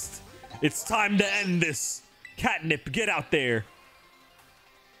best. It's time to end this. Catnip, get out there.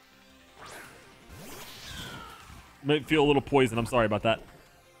 Might feel a little poison. I'm sorry about that.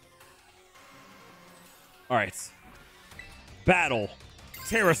 All right. Battle.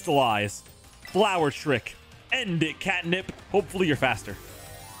 Terastallize. Flower Trick. End it, Catnip. Hopefully you're faster.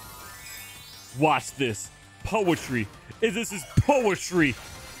 Watch this. Poetry. This is poetry.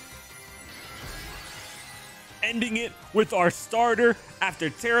 Ending it with our starter after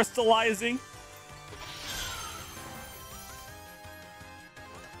Terastallizing.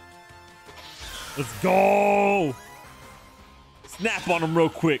 Let's go. Snap on him real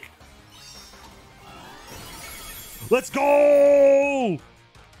quick. Let's go.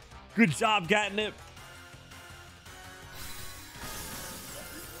 Good job, Catnip.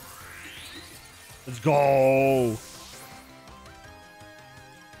 Let's go.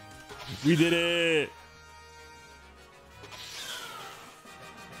 We did it.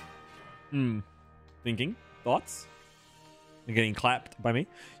 Thinking. Thoughts? And getting clapped by me.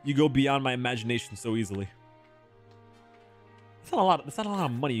 You go beyond my imagination so easily. That's not a lot. That's not a lot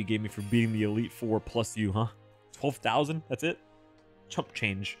of money you gave me for beating the Elite Four plus you, huh? 12,000. That's it. Chump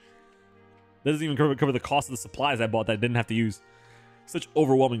change. That doesn't even cover the cost of the supplies I bought that I didn't have to use. Such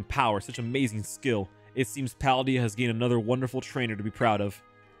overwhelming power, such amazing skill. It seems Paldea has gained another wonderful trainer to be proud of.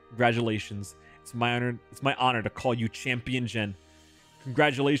 Congratulations. It's my honor to call you Champion Gen.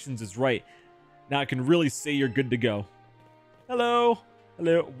 Congratulations is right. Now I can really say you're good to go. Hello.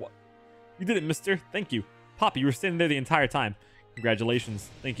 Hello. What? You did it, mister. Thank you. Poppy, you were standing there the entire time. Congratulations.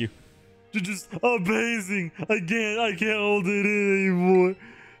 Thank you. You're just amazing. I can't hold it in anymore.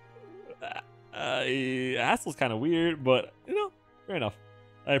 Hassle's kind of weird, but, you know, fair enough.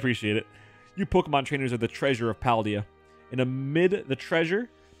 I appreciate it. You Pokemon trainers are the treasure of Paldea. And amid the treasure,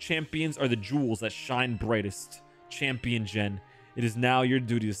 champions are the jewels that shine brightest. Champion Gen. It is now your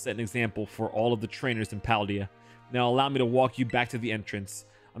duty to set an example for all of the trainers in Paldea. Now allow me to walk you back to the entrance.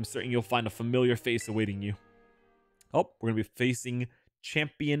 I'm certain you'll find a familiar face awaiting you. Oh, we're going to be facing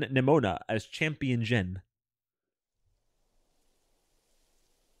Champion Nemona as Champion Gen.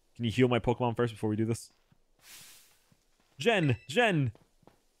 Can you heal my Pokemon first before we do this? Gen!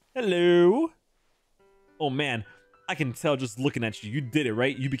 Hello! Oh man, I can tell just looking at you. You did it,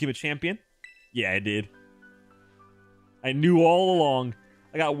 right? You became a champion? Yeah, I did. I knew all along.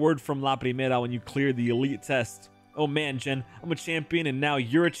 I got word from La Primera when you cleared the elite test. Oh man, Gen, I'm a champion and now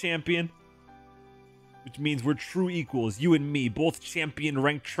you're a champion? Which means we're true equals, you and me, both champion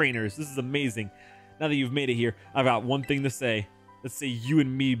ranked trainers. This is amazing. Now that you've made it here, I've got one thing to say. Let's say you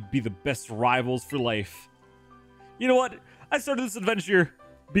and me be the best rivals for life. You know what? I started this adventure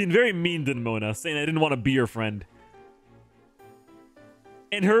being very mean to Mona, saying I didn't want to be her friend.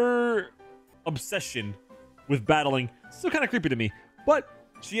 And her obsession with battling is still kind of creepy to me. But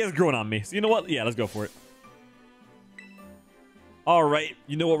she has grown on me. So you know what? Yeah, let's go for it. Alright,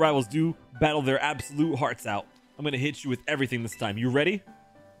 you know what rivals do? Battle their absolute hearts out. I'm going to hit you with everything this time. You ready?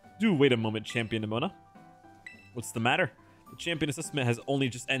 Do wait a moment, Champion Nemona. What's the matter? The champion assessment has only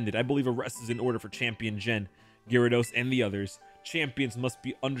just ended. I believe a rest is in order for Champion Gen, Gyarados, and the others. Champions must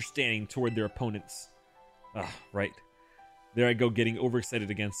be understanding toward their opponents. Ah, right. There I go, getting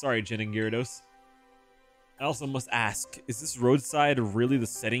overexcited again. Sorry, Gen and Gyarados. I also must ask, is this roadside really the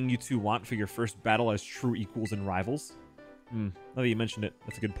setting you two want for your first battle as true equals and rivals? Now that you mentioned it,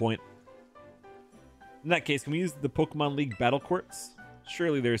 that's a good point. In that case, can we use the Pokemon League battle courts?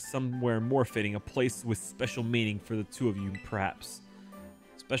 Surely there's somewhere more fitting, a place with special meaning for the two of you, perhaps.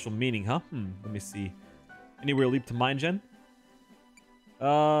 Special meaning, huh? Let me see. Anywhere leap to mind, Gen?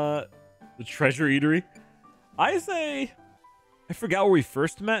 The Treasure Eatery? I say... I forgot where we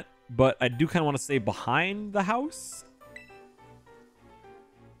first met, but I do kind of want to say behind the house?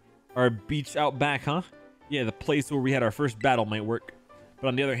 Our beach out back, huh? Yeah, the place where we had our first battle might work. But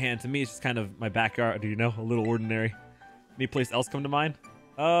on the other hand, to me, it's just kind of my backyard, you know? A little ordinary. Any place else come to mind?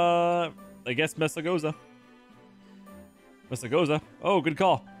 I guess Mesagoza. Mesagoza? Oh, good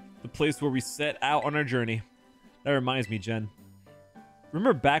call. The place where we set out on our journey. That reminds me, Gen.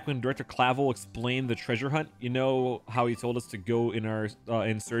 Remember back when Director Clavel explained the treasure hunt? You know how he told us to go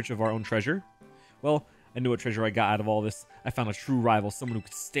in search of our own treasure? Well, I knew what treasure I got out of all this. I found a true rival, someone who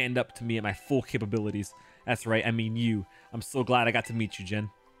could stand up to me at my full capabilities. That's right, I mean you. I'm so glad I got to meet you, Gen.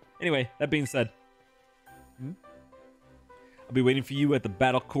 Anyway, that being said, I'll be waiting for you at the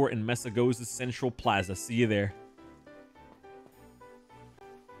battle court in Mesagoza's Central Plaza. See you there.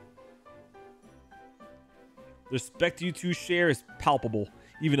 The respect you two share is palpable,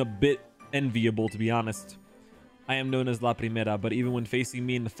 even a bit enviable, to be honest. I am known as La Primera, but even when facing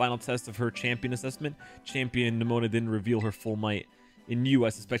me in the final test of her champion assessment, Champion Nemona didn't reveal her full might. In you, I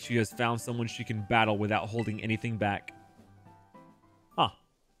suspect she has found someone she can battle without holding anything back. Huh.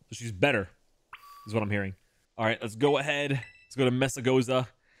 So she's better, is what I'm hearing. All right, let's go ahead. Let's go to Mesagoza.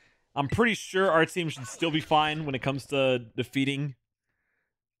 I'm pretty sure our team should still be fine when it comes to defeating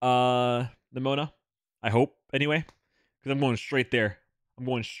Nemona. I hope, anyway. Because I'm going straight there. I'm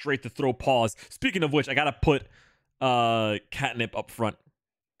going straight to throw paws. Speaking of which, I gotta put Catnip up front.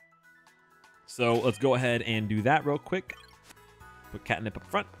 So let's go ahead and do that real quick. Put Catnip up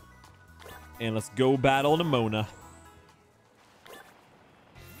front. And let's go battle Nemona.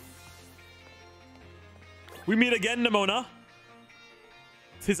 We meet again, Nemona.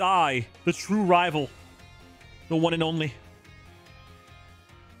 'Tis I, the true rival. The one and only.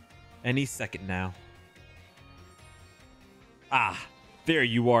 Any second now. Ah, there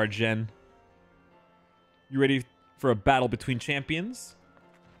you are, Gen. You ready for a battle between champions?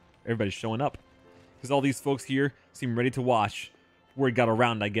 Everybody's showing up. Because all these folks here seem ready to watch. Word got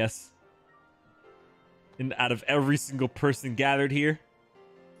around, I guess. And out of every single person gathered here,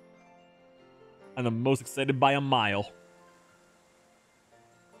 I'm the most excited by a mile.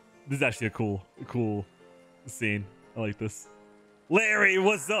 This is actually a cool scene. I like this. Larry,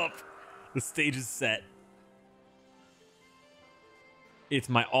 what's up? The stage is set. It's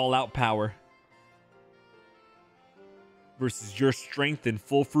my all-out power versus your strength in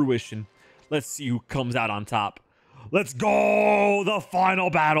full fruition. Let's see who comes out on top. Let's go! The final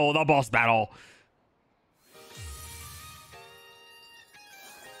battle, the boss battle.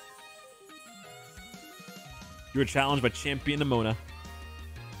 You're challenged by Champion Nimona.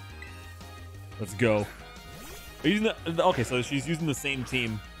 Let's go. Are you using the, okay, so she's using the same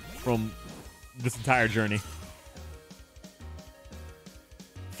team from this entire journey.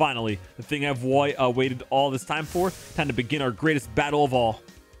 Finally, the thing I've waited all this time for. Time to begin our greatest battle of all.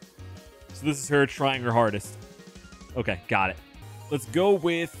 So this is her trying her hardest. Okay, got it. Let's go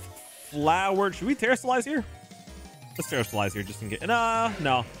with Flower. Should we Terastallize here? Let's Terastallize here just in case.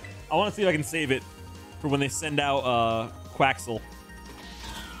 No. I want to see if I can save it for when they send out Quaxly.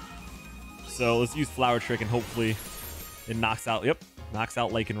 So let's use Flower Trick and hopefully it knocks out. Yep, knocks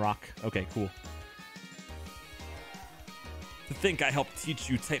out Lake and Rock. Okay, cool. To think I helped teach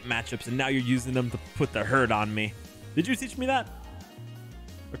you type matchups and now you're using them to put the hurt on me. Did you teach me that?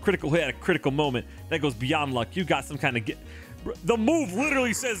 A critical hit at a critical moment. That goes beyond luck. You got some kind of the move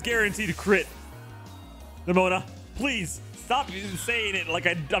literally says guaranteed crit. Nimona, please stop saying it like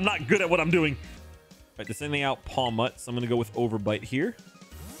I'm not good at what I'm doing. All right, they're sending out Palmut, so I'm going to go with Overbite here.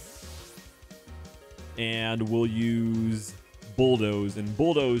 And we'll use Bulldoze, and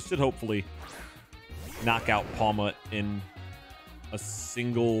Bulldoze should hopefully knock out Palmut in a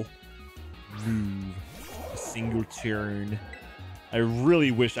single move, a single turn. I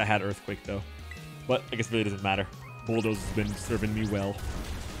really wish I had Earthquake though, but I guess it really doesn't matter. Bulldoze has been serving me well.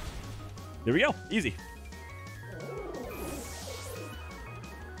 There we go, easy.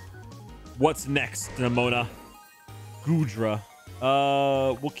 What's next, Nimona? Goodra.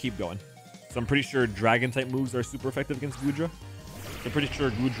 We'll keep going. So I'm pretty sure dragon type moves are super effective against Goodra. I'm pretty sure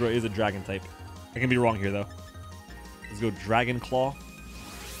Goodra is a dragon type. I can be wrong here though. Let's go Dragon Claw.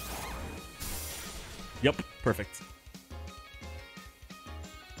 Yep, perfect.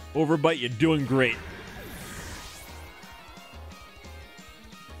 Overbite, you're doing great.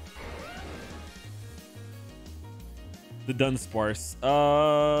 The Dunsparce.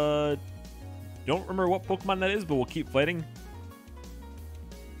 Don't remember what Pokemon that is, but we'll keep fighting.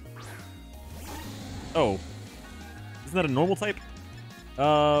 Oh, isn't that a normal type?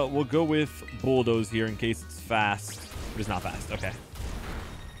 We'll go with Bulldoze here in case it's fast. But it's not fast. Okay.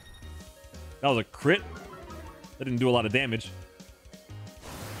 That was a crit. That didn't do a lot of damage.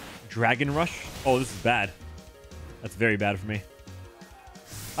 Dragon Rush. Oh, this is bad. That's very bad for me.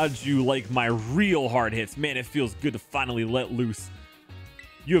 How'd you like my real hard hits? Man, it feels good to finally let loose.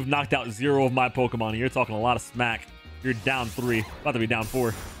 You have knocked out 0 of my Pokemon, and you're talking a lot of smack. You're down 3. About to be down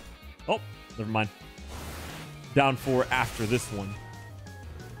 4. Oh, never mind. Down 4 after this one.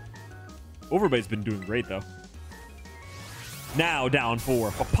 Overbite's been doing great, though. Now down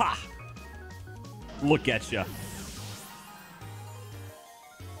 4. Pa-pa! Look at ya.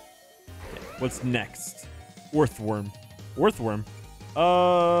 What's next? Earthworm. Earthworm?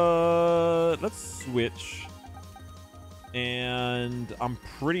 Let's switch. And I'm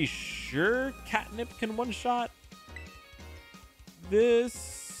pretty sure Catnip can one-shot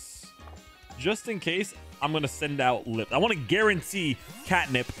this. Just in case, I'm going to send out Lip. I want to guarantee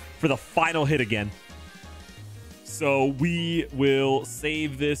Catnip for the final hit again. So we will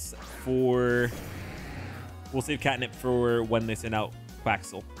save this for... We'll save Catnip for when they send out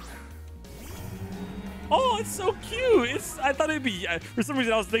Quaxly. Oh, it's so cute. I thought it'd be... For some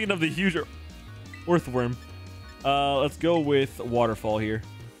reason, I was thinking of the huge Earthworm. Let's go with Waterfall here.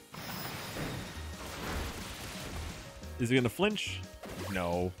 Is he going to flinch?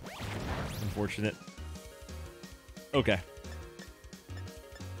 No. Unfortunate. Okay.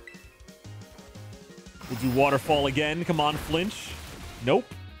 We'll do Waterfall again. Come on, flinch. Nope.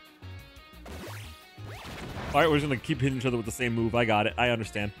 All right, we're just going to keep hitting each other with the same move. I got it. I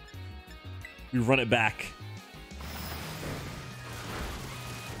understand. We run it back.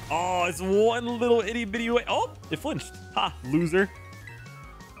 Oh, it's one little itty bitty way. Oh, it flinched. Ha, loser.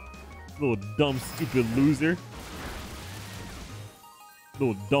 Little dumb, stupid loser.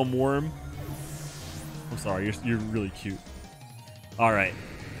 Little dumb worm. I'm sorry, you're really cute. All right.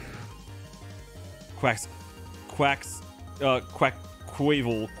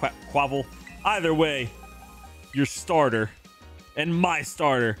 Quavel. Either way, your starter and my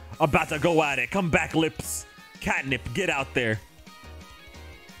starter about to go at it. Come back, Lips. Catnip, get out there.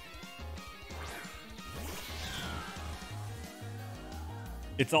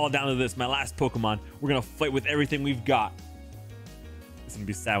 It's all down to this, my last Pokemon. We're gonna fight with everything we've got. It's gonna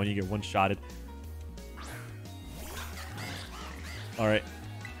be sad when you get one-shotted. All right.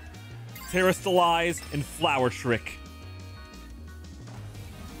 Terastallize and Flower Trick.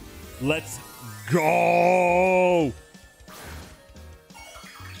 Let's go!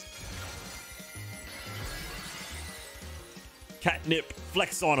 Catnip,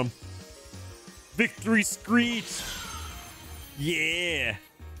 flex on him. Victory Screech! Yeah!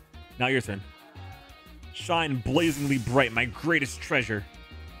 Now your turn. Shine blazingly bright, my greatest treasure.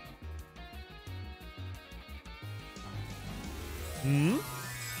 Hmm?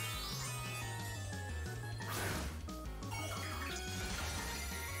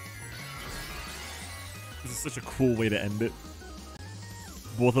 This is such a cool way to end it.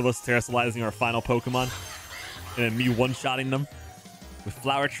 Both of us terastallizing our final Pokemon, and then me one-shotting them with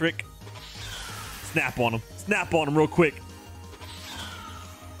Flower Trick. Snap on him. Snap on him real quick.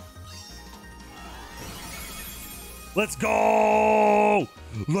 Let's go!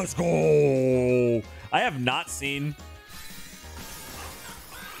 Let's go! I have not seen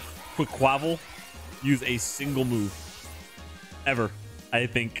Quaxly use a single move. Ever, I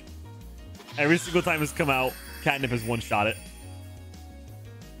think. Every single time it's come out, Catnip has one-shot it.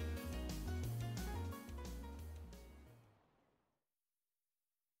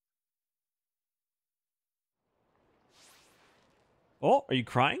 Oh, are you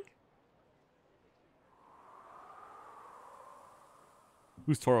crying?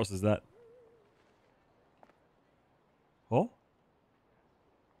 Whose Tauros is that? Oh?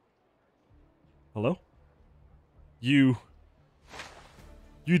 Hello? You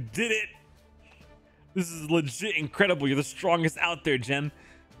did it! This is legit incredible. You're the strongest out there, Jen.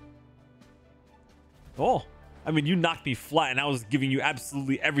 Oh, I mean, you knocked me flat and I was giving you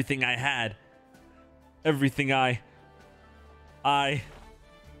absolutely everything I had. Everything Oh,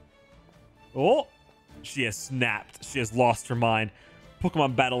 she has snapped. She has lost her mind.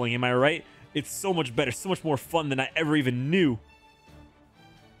 Pokemon battling, am I right? It's so much better, so much more fun than I ever even knew.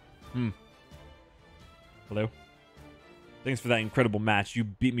 Hello? Thanks for that incredible match. You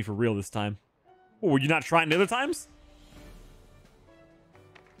beat me for real this time. Oh, were you not trying the other times?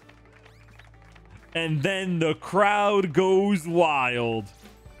 And then the crowd goes wild.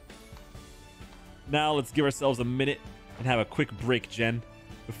 Now let's give ourselves a minute and have a quick break, Jen.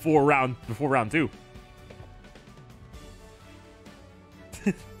 Before round 2.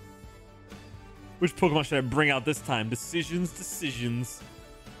 Which Pokemon should I bring out this time? Decisions.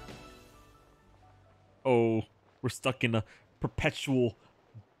 Oh, we're stuck in a perpetual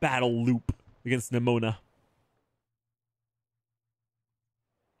battle loop against Nemona.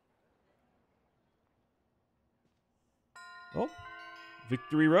 Oh,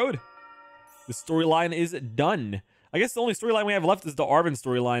 Victory Road. The storyline is done. I guess the only storyline we have left is the Arven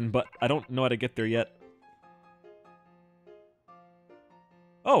storyline, but I don't know how to get there yet.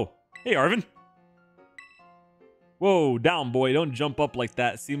 Oh, hey Arven. Whoa, down boy, don't jump up like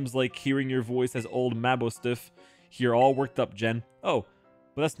that. Seems like hearing your voice has old Mabostiff here all worked up, Jen. Oh,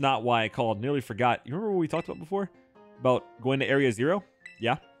 but that's not why I called. Nearly forgot. You remember what we talked about before? About going to Area 0?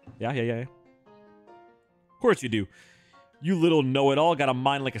 Yeah. Of course you do. You little know-it-all got a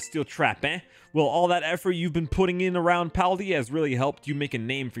mind like a steel trap, eh? Well, all that effort you've been putting in around Paldea has really helped you make a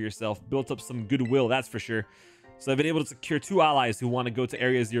name for yourself. Built up some goodwill, that's for sure. So I've been able to secure 2 allies who want to go to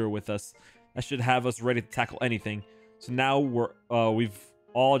Area 0 with us. That should have us ready to tackle anything. So now we've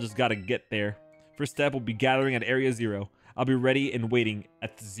all just got to get there. First step will be gathering at Area 0. I'll be ready and waiting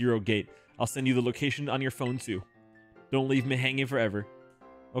at the 0 gate. I'll send you the location on your phone too. Don't leave me hanging forever.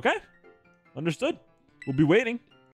 Okay? Understood. We'll be waiting.